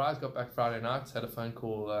a surprise. Got back Friday night. Had a phone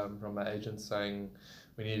call from my agent saying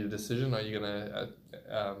we need a decision. Are you gonna?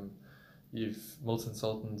 Milton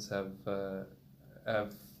Sultans have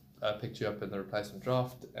picked you up in the replacement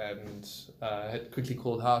draft, and had quickly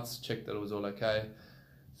called Hearts, checked that it was all okay.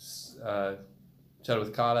 Chatted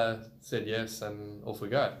with Carla, said yes, and off we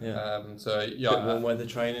go. Bit warm weather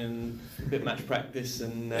training, a bit match practice,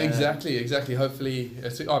 and exactly. Hopefully,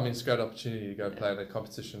 it's a great opportunity to go play in a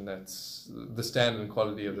competition that's the standard and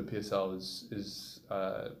quality of the PSL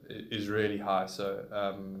is really high. So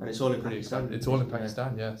and it's all in Pakistan. It's all in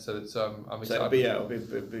Pakistan, yeah. So it's I'm excited. It'll be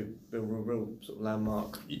a real sort of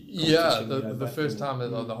landmark. Yeah, the first time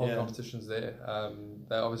the whole competition's there.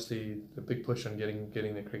 They're obviously a big push on getting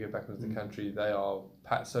the cricket back into the country. They are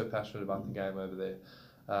so passionate about the game over there,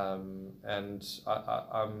 and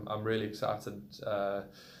I'm really excited.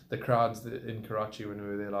 The crowds in Karachi when we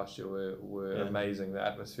were there last year were amazing. The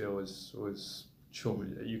atmosphere was sure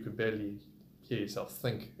you could barely hear yourself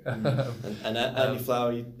think. And Andy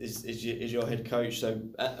Flower is your head coach. So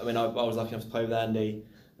I was lucky enough to play with Andy.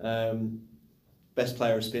 Best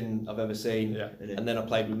player of spin I've ever seen, and then I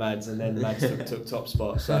played with Mads, and then Mads took top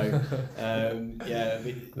spot. So I don't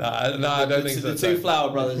think so. The two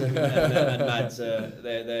Flower brothers and Mads,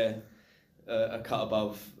 they're a cut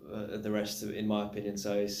above the rest, in my opinion.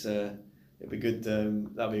 So it'd be good.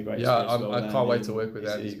 That'd be a great. Yeah, experience. I can't wait to work with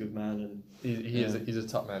Andy. He's a good man, and he's a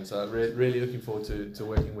top man. So really looking forward to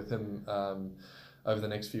working with him over the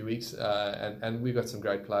next few weeks, and we've got some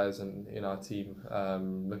great players in our team.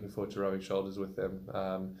 Looking forward to rubbing shoulders with them.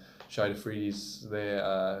 Shade Afridi's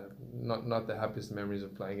there. Not the happiest memories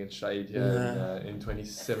of playing against Shade here in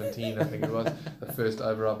 2017, I think it was. The first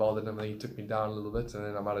over I bowled at him, and he took me down a little bit, and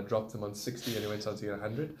then I might have dropped him on 60, and he went on to get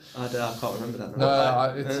 100. I can't remember that.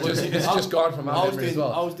 No, it's just gone from my memory as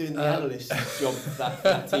well. I was doing the analyst job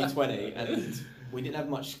that T20, and we didn't have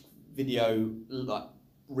much video, like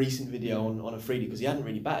recent video on Afridi, because he hadn't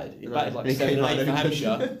really batted. He batted like 7 or 8 for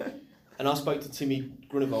Hampshire. And I spoke to Timmy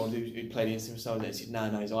Grunewald, who played against him, and he said, "No,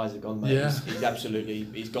 his eyes are gone, mate. Yeah. He's absolutely,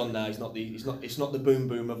 he's gone now. It's not the boom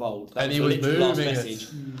boom of old." That and was he was literally moving the last message.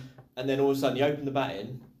 And then all of a sudden, he opened the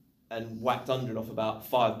batting and whacked 100 off about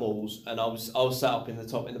 5 balls, and I was sat up in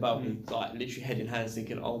the balcony, like literally head in hands,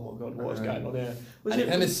 thinking, "Oh my God, what is going on here?"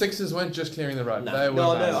 And his sixes weren't just clearing the road. I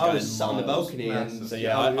was sat on the balcony, and so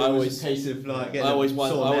I always a case of like I always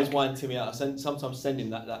wind Timmy out. I sometimes send him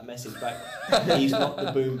that message back. He's not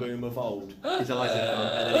the boom boom of old. His eyes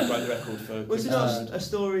and then he broke the record for. Was it not a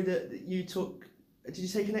story that you took? Did you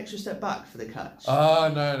take an extra step back for the catch? Oh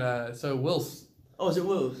no. So Wills. Oh, was it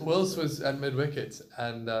Wills? Wills was at mid wicket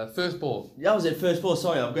and first ball. Yeah, was it first ball?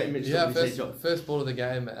 Sorry, I'm getting mixed up. First ball of the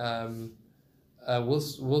game.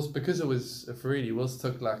 Wills, because it was Afridi, Wills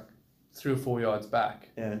took like 3 or 4 yards back.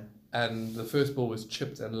 Yeah. And the first ball was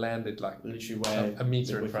chipped and landed like literally a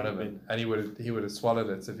metre in front of him, and he would have swallowed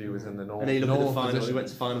it if he was in the normal. And then he looked at the finals. He went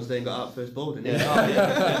to finals, then got out first ball, didn't he?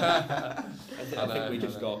 I think we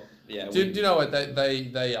just got. Yeah. Do you know what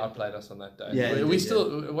they outplayed us on that day? Yeah,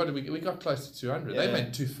 what did we got close to 200. Yeah. They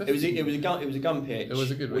made 250. It was a gun pitch. It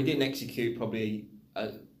was a good one. We didn't execute probably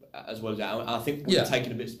as well as that. I think we were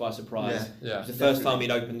taken a bit by surprise. Yeah. It was the first time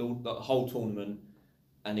he'd opened the whole tournament.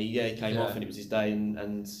 And he came off, and it was his day,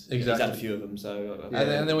 and he's had a few of them. So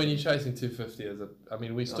and then when you're chasing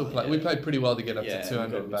 250, we still we played pretty well to get up to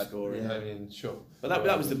 200, but I mean, sure. But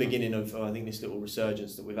that was the beginning of I think this little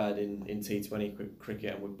resurgence that we've had in T20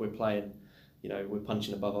 cricket, and we're playing, we're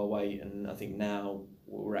punching above our weight, and I think now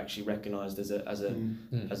we're actually recognised as a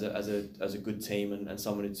good team and a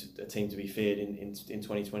team to be feared in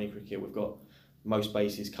 2020 cricket. We've got most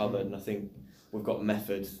bases covered, and I think we've got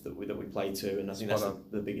method that we play to, and I think that's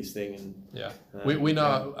the biggest thing. And we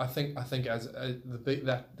know. I think as the big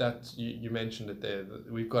that you mentioned it there.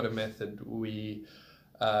 We've got a method. We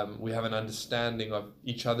have an understanding of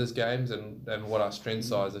each other's games and what our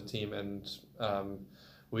strengths are as a team, and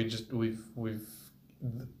we've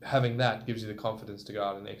having that gives you the confidence to go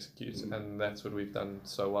out and execute, and that's what we've done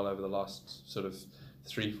so well over the last sort of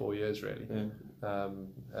 3-4 years, really.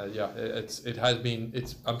 It has been.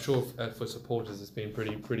 I'm sure for supporters it's been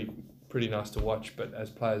pretty nice to watch, but as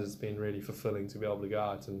players it's been really fulfilling to be able to go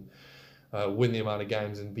out and win the amount of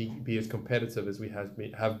games and be as competitive as we have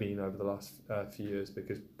been over the last few years.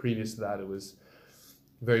 Because previous to that it was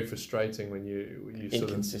very frustrating when you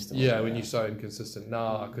inconsistent. When you're so inconsistent.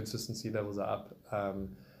 Now our consistency levels are up,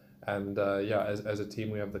 as a team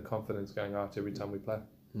we have the confidence going out every time we play.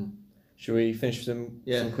 Should we finish with some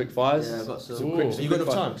quick fires? Yeah, I've got some. quick. Have you got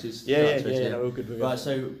enough time? Yeah. No, we're good. Right,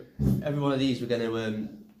 so every one of these we're going to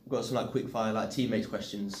got some like quick fire like teammates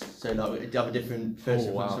questions. So like we have a different first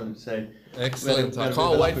one. So excellent. I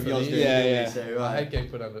can't wait for these. Yeah. So, I hate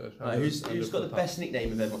getting put under. Who's got the best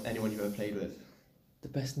nickname of anyone you've ever played with? The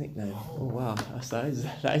best nickname? Oh wow, that is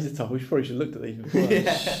a tough. We probably should have looked at these before.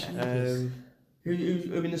 Who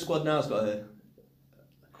in the squad now has got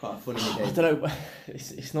quite a funny nickname? I don't know.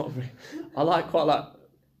 It's not. I quite like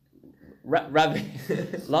Rav.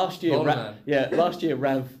 Last year, last year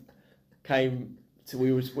Rav came to.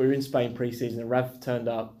 We were in Spain pre-season, and Rav turned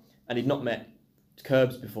up, and he'd not met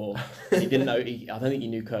Curbs before. He didn't know. I don't think he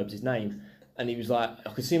knew Curbs' name. And he was like, I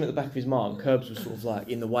could see him at the back of his mark. Curbs was sort of like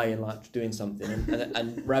in the way and like doing something.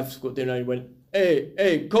 And Rav's got dinner and he went,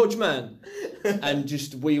 hey, coach man. And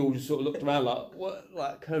we all just sort of looked around like, what?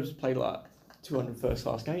 Like Curbs played like 200 first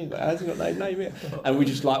class games. Like, how's he got that name here? And we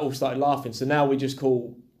just like all started laughing. So now we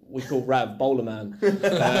call Rav Bowler Man,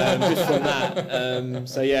 just from that.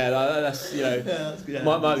 So yeah, that's that's good,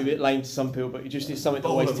 might be a bit lame to some people, but it's something that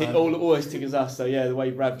always tickles us. So yeah, the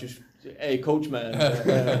way Rav just, hey, coach man.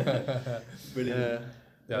 Brilliant.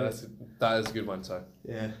 Yeah, that is a good one. So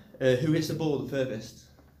yeah, who hits the ball the furthest?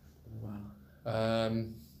 Wow.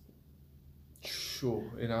 Sure,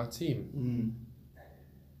 in our team.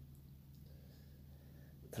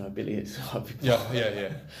 I don't know, Billy hits. Yeah.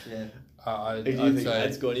 I'd say.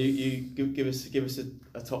 Let's go on. You give us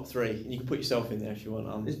a top three, and you can put yourself in there if you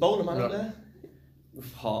want. Is Bowler Man up there?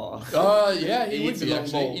 Yeah, he would be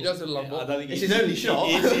actually. He does a long ball. I don't think it's his only shot.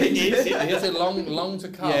 He has a long to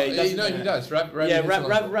cut. Yeah, he does. Rav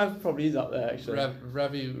probably is up there actually.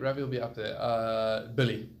 Ravi will be up there.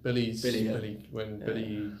 Billy.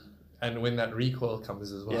 When that recoil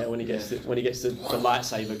comes as well. Yeah, when he gets the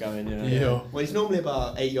lightsaber going. Yeah. Well, he's normally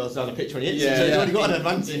about 8 yards down the pitch when he hits it, so he's already got an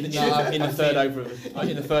advantage. In the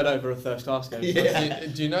third over of first class game. Yeah.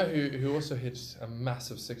 Do you know who also hit a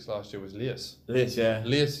massive six last year was Lias?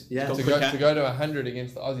 Lias, to go to 100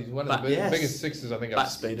 against the Aussies, one of the biggest sixes I think Bat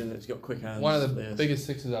speed, and it's got quick hands. One of the biggest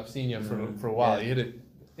sixes I've seen here for a while. He hit it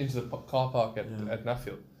into the car park at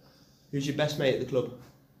Nuffield. Who's your best mate at the club?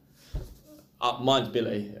 Mine's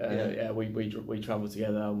Billy. We travel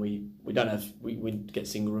together, and we get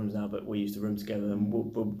single rooms now, but we used to room together, and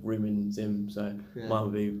we'll room in Zim. So mine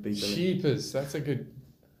would be Billy. Cheapers. That's a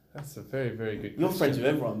very, very good. You're friends with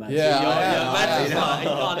everyone, Matt.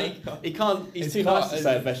 He can't. He's too nice to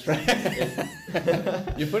say a best friend.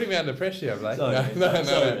 You're putting me under pressure, Blake.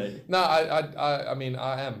 No. I mean,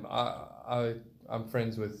 I am. I'm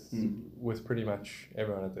friends with pretty much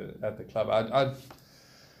everyone at the club.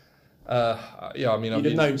 I mean, you'd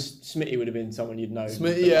have known Smitty would have been someone you'd know.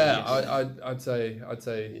 Smitty, I'd say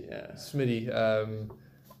Smitty.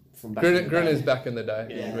 From back Grinner's back in the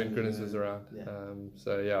day when Grinner's was around.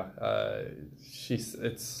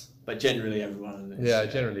 But generally everyone.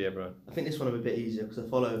 Generally everyone. I think this one will be a bit easier because I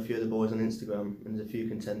follow a few of the boys on Instagram and there's a few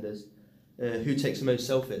contenders. Who takes the most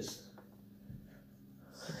selfies?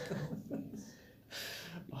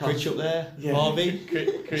 Critch up there, Harvey,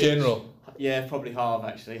 General. Yeah, probably Harv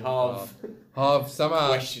actually. Harv somehow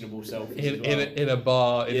questionable selfies in a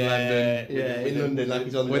bar in London. In London, like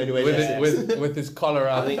he's on the with his collar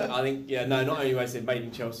out. I think not only I said made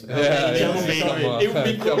in Chelsea. It would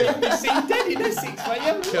be seen dead in Essex,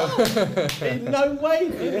 mate. No way.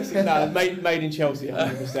 No, made in Chelsea,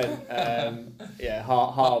 100%.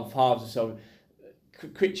 Harv's a selfie.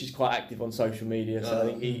 Critch is quite active on social media, so I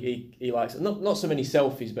think he likes not so many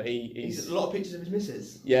selfies, but he's a lot of pictures of his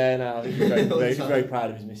missus. Yeah, no, I think he's very proud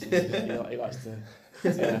of his missus. He likes to.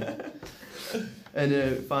 Yeah.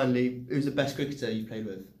 And finally, who's the best cricketer you've played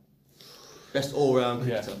with? Best all-round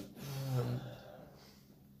cricketer.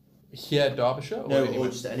 Here at Derbyshire, or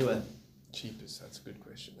just anywhere. Cheapest. That's a good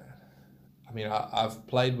question. I mean, I've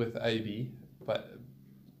played with AB, but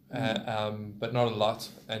not a lot,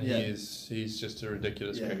 and he's just a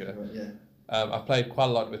ridiculous cricketer. Right, I've played quite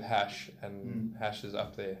a lot with Hash, and Hash is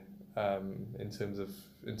up there in terms of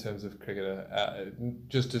cricketer,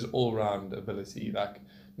 just his all-round ability, like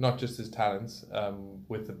not just his talents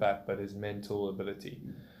with the bat, but his mental ability.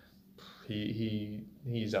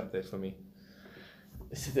 He's up there for me.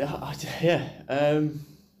 It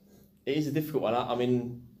is a difficult one. I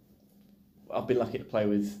mean, I've been lucky to play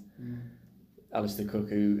with Alistair Cook,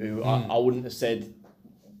 who I wouldn't have said.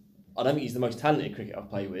 I don't think he's the most talented cricketer I've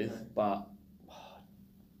played with, but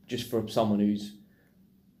just for someone who's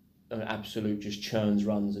an absolute just churns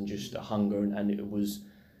runs and just a hunger, and it was,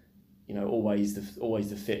 always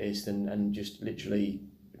the fittest, and just literally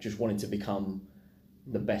just wanted to become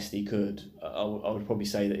the best he could. I would probably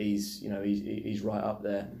say that he's right up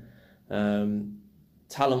there.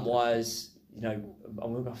 Talent wise, you know,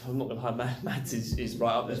 I'm not going to lie, Mads is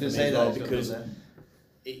right up there for me as well, because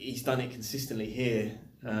he's done it consistently here,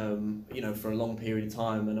 you know, for a long period of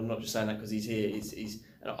time. And I'm not just saying that because he's here.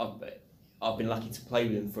 I've been lucky to play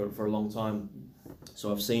with him for a long time,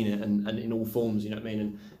 so I've seen it, and in all forms, you know what I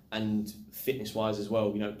mean, and fitness wise as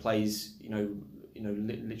well, you know, plays, you know,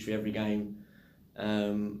 literally every game.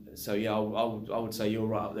 So yeah, I would say you're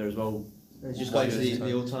right up there as well. It's just like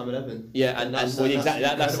the all-time 11. Yeah, and well, exactly.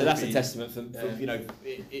 That's a testament for you know,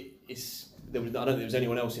 it's. I don't think there was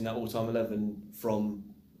anyone else in that all-time 11 from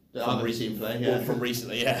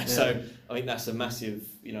recently. Yeah. So I think that's a massive,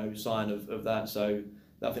 you know, sign of that. So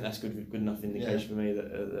I think that's good enough indication for me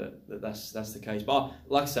that that's the case. But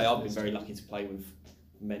like I say, I've been very lucky to play with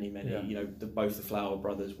many. You know, both the Flower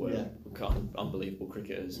brothers were unbelievable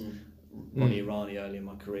cricketers. Ronnie Irani early in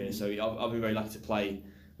my career, so I've been very lucky to play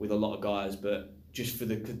with a lot of guys, but just for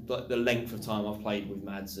the length of time I've played with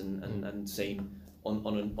Mads and seen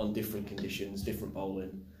on different conditions, different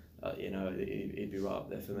bowling, you know, it'd be right up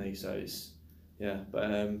there for me. So it's but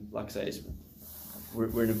like I say,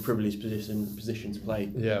 we're in a privileged position to play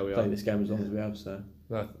this game as long as we have. So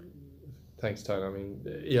no, thanks, Tone. I mean,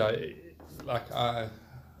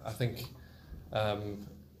 I think.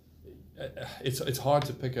 It's hard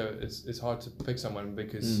to pick it's hard to pick someone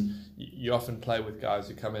because you often play with guys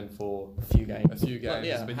who come in for a few games, but you don't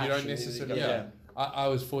necessarily. I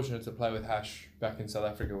was fortunate to play with Hash back in South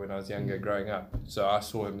Africa when I was younger, growing up. So I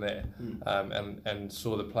saw him there, and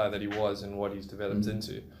saw the player that he was and what he's developed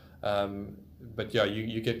into. But yeah,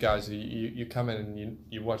 you get guys who you come in and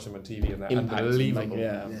you watch them on TV and they're unbelievable.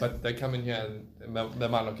 But they come in here and they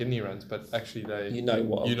might not get any runs, but actually they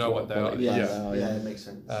what they are. It makes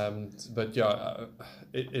sense. But yeah,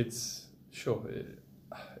 it's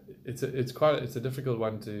a difficult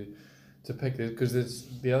one to pick, because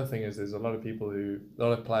the other thing is there's a lot of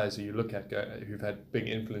players who you look at who've had big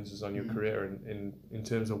influences on your career in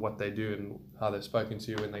terms of what they do and how they've spoken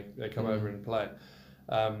to you when they come over and play.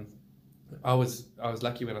 I was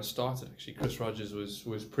lucky when I started. Actually, Chris Rogers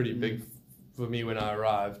was pretty big for me when I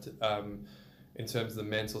arrived, in terms of the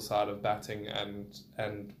mental side of batting and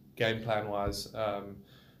game plan wise,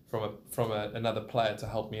 from another player to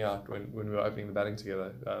help me out when we were opening the batting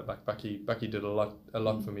together. Like Bucky did a lot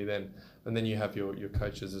for me then, and then you have your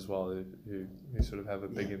coaches as well who sort of have a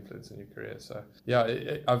big influence in your career. So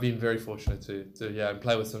yeah, I've been very fortunate to and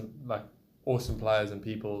play with some like awesome players and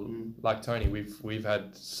people like Tony. We've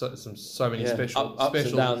had so many special ups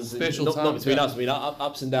and downs, special not times. Between us, I mean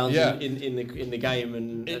ups and downs in the game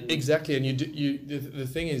and exactly. And the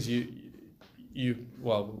thing is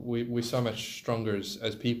we're so much stronger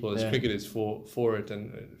as people, as cricketers for it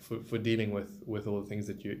and for dealing with all the things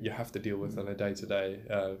that you have to deal with on a day-to-day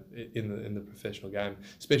in the professional game,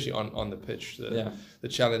 especially on the pitch. The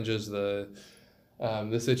challenges, the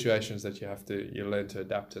situations that you learn to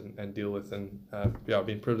adapt and deal with, and I've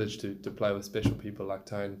been privileged to play with special people like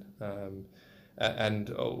Tone, and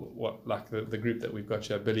the group that we've got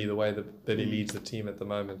here, Billy. The way that Billy leads the team at the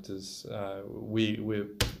moment is we're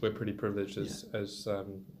pretty privileged as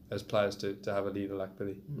players to have a leader like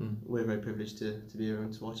Billy. We're very privileged to be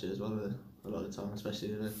around to watch it as well a lot of the time,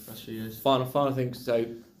 especially the last few years. Final thing. So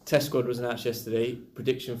Test squad was announced yesterday.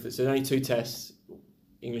 Prediction for only 2 tests.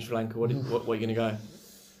 English Sri Lanka, what are you going to go?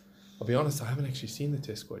 I'll be honest, I haven't actually seen the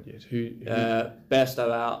Test squad yet. Who?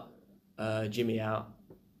 Bairstow out, Jimmy out.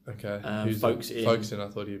 Okay. Folks in. Folks in. I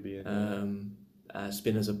thought he'd be in.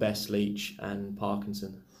 Spinners are Best, Leach, and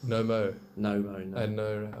Parkinson. No Mo. No. And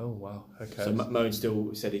no. Oh wow. Okay. So Mo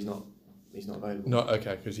still said he's not available. Not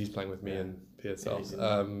okay, because he's playing with me in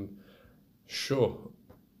PSL. Sure.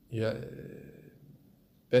 Yeah.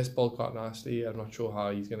 Best bowled quite nicely. I'm not sure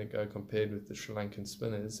how he's going to go compared with the Sri Lankan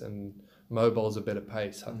spinners, and Mo bowls a better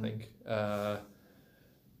pace, I think.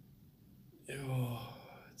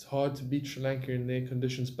 It's hard to beat Sri Lanka in their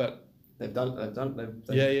conditions, but they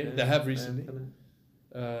have recently.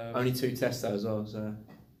 Only 2 tests though as well, so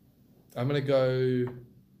I'm gonna go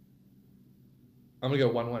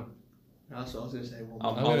 1-1. That's what I was going to say.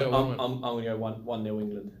 I'm going to go 1-0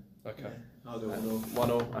 England. Okay. I'll go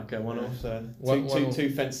 1-0. Okay, 1-0. So two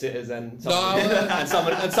fence sitters and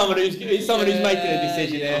someone who's making a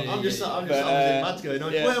decision here. I'm just Matt's going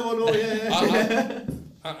on. Yeah. 1-0.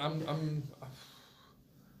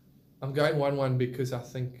 I'm going 1-1 because I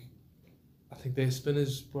think their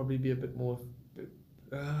spinners probably be a bit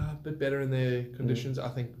better in their conditions. I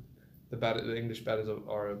think the English batters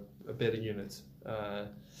are a better unit.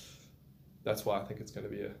 That's why I think it's going to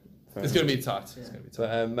be tight. Yeah. It's going to be tight.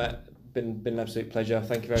 Matt, been an absolute pleasure.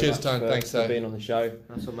 Thank you very Cheers, much Tone. Thanks, for being on the show.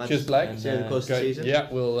 That's what, man. Cheers, Blake. And, See you in the course of the season.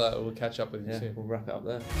 Yeah, we'll catch up with you soon. We'll wrap it up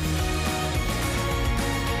there.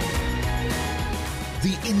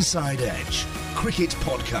 The Inside Edge Cricket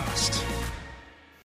Podcast.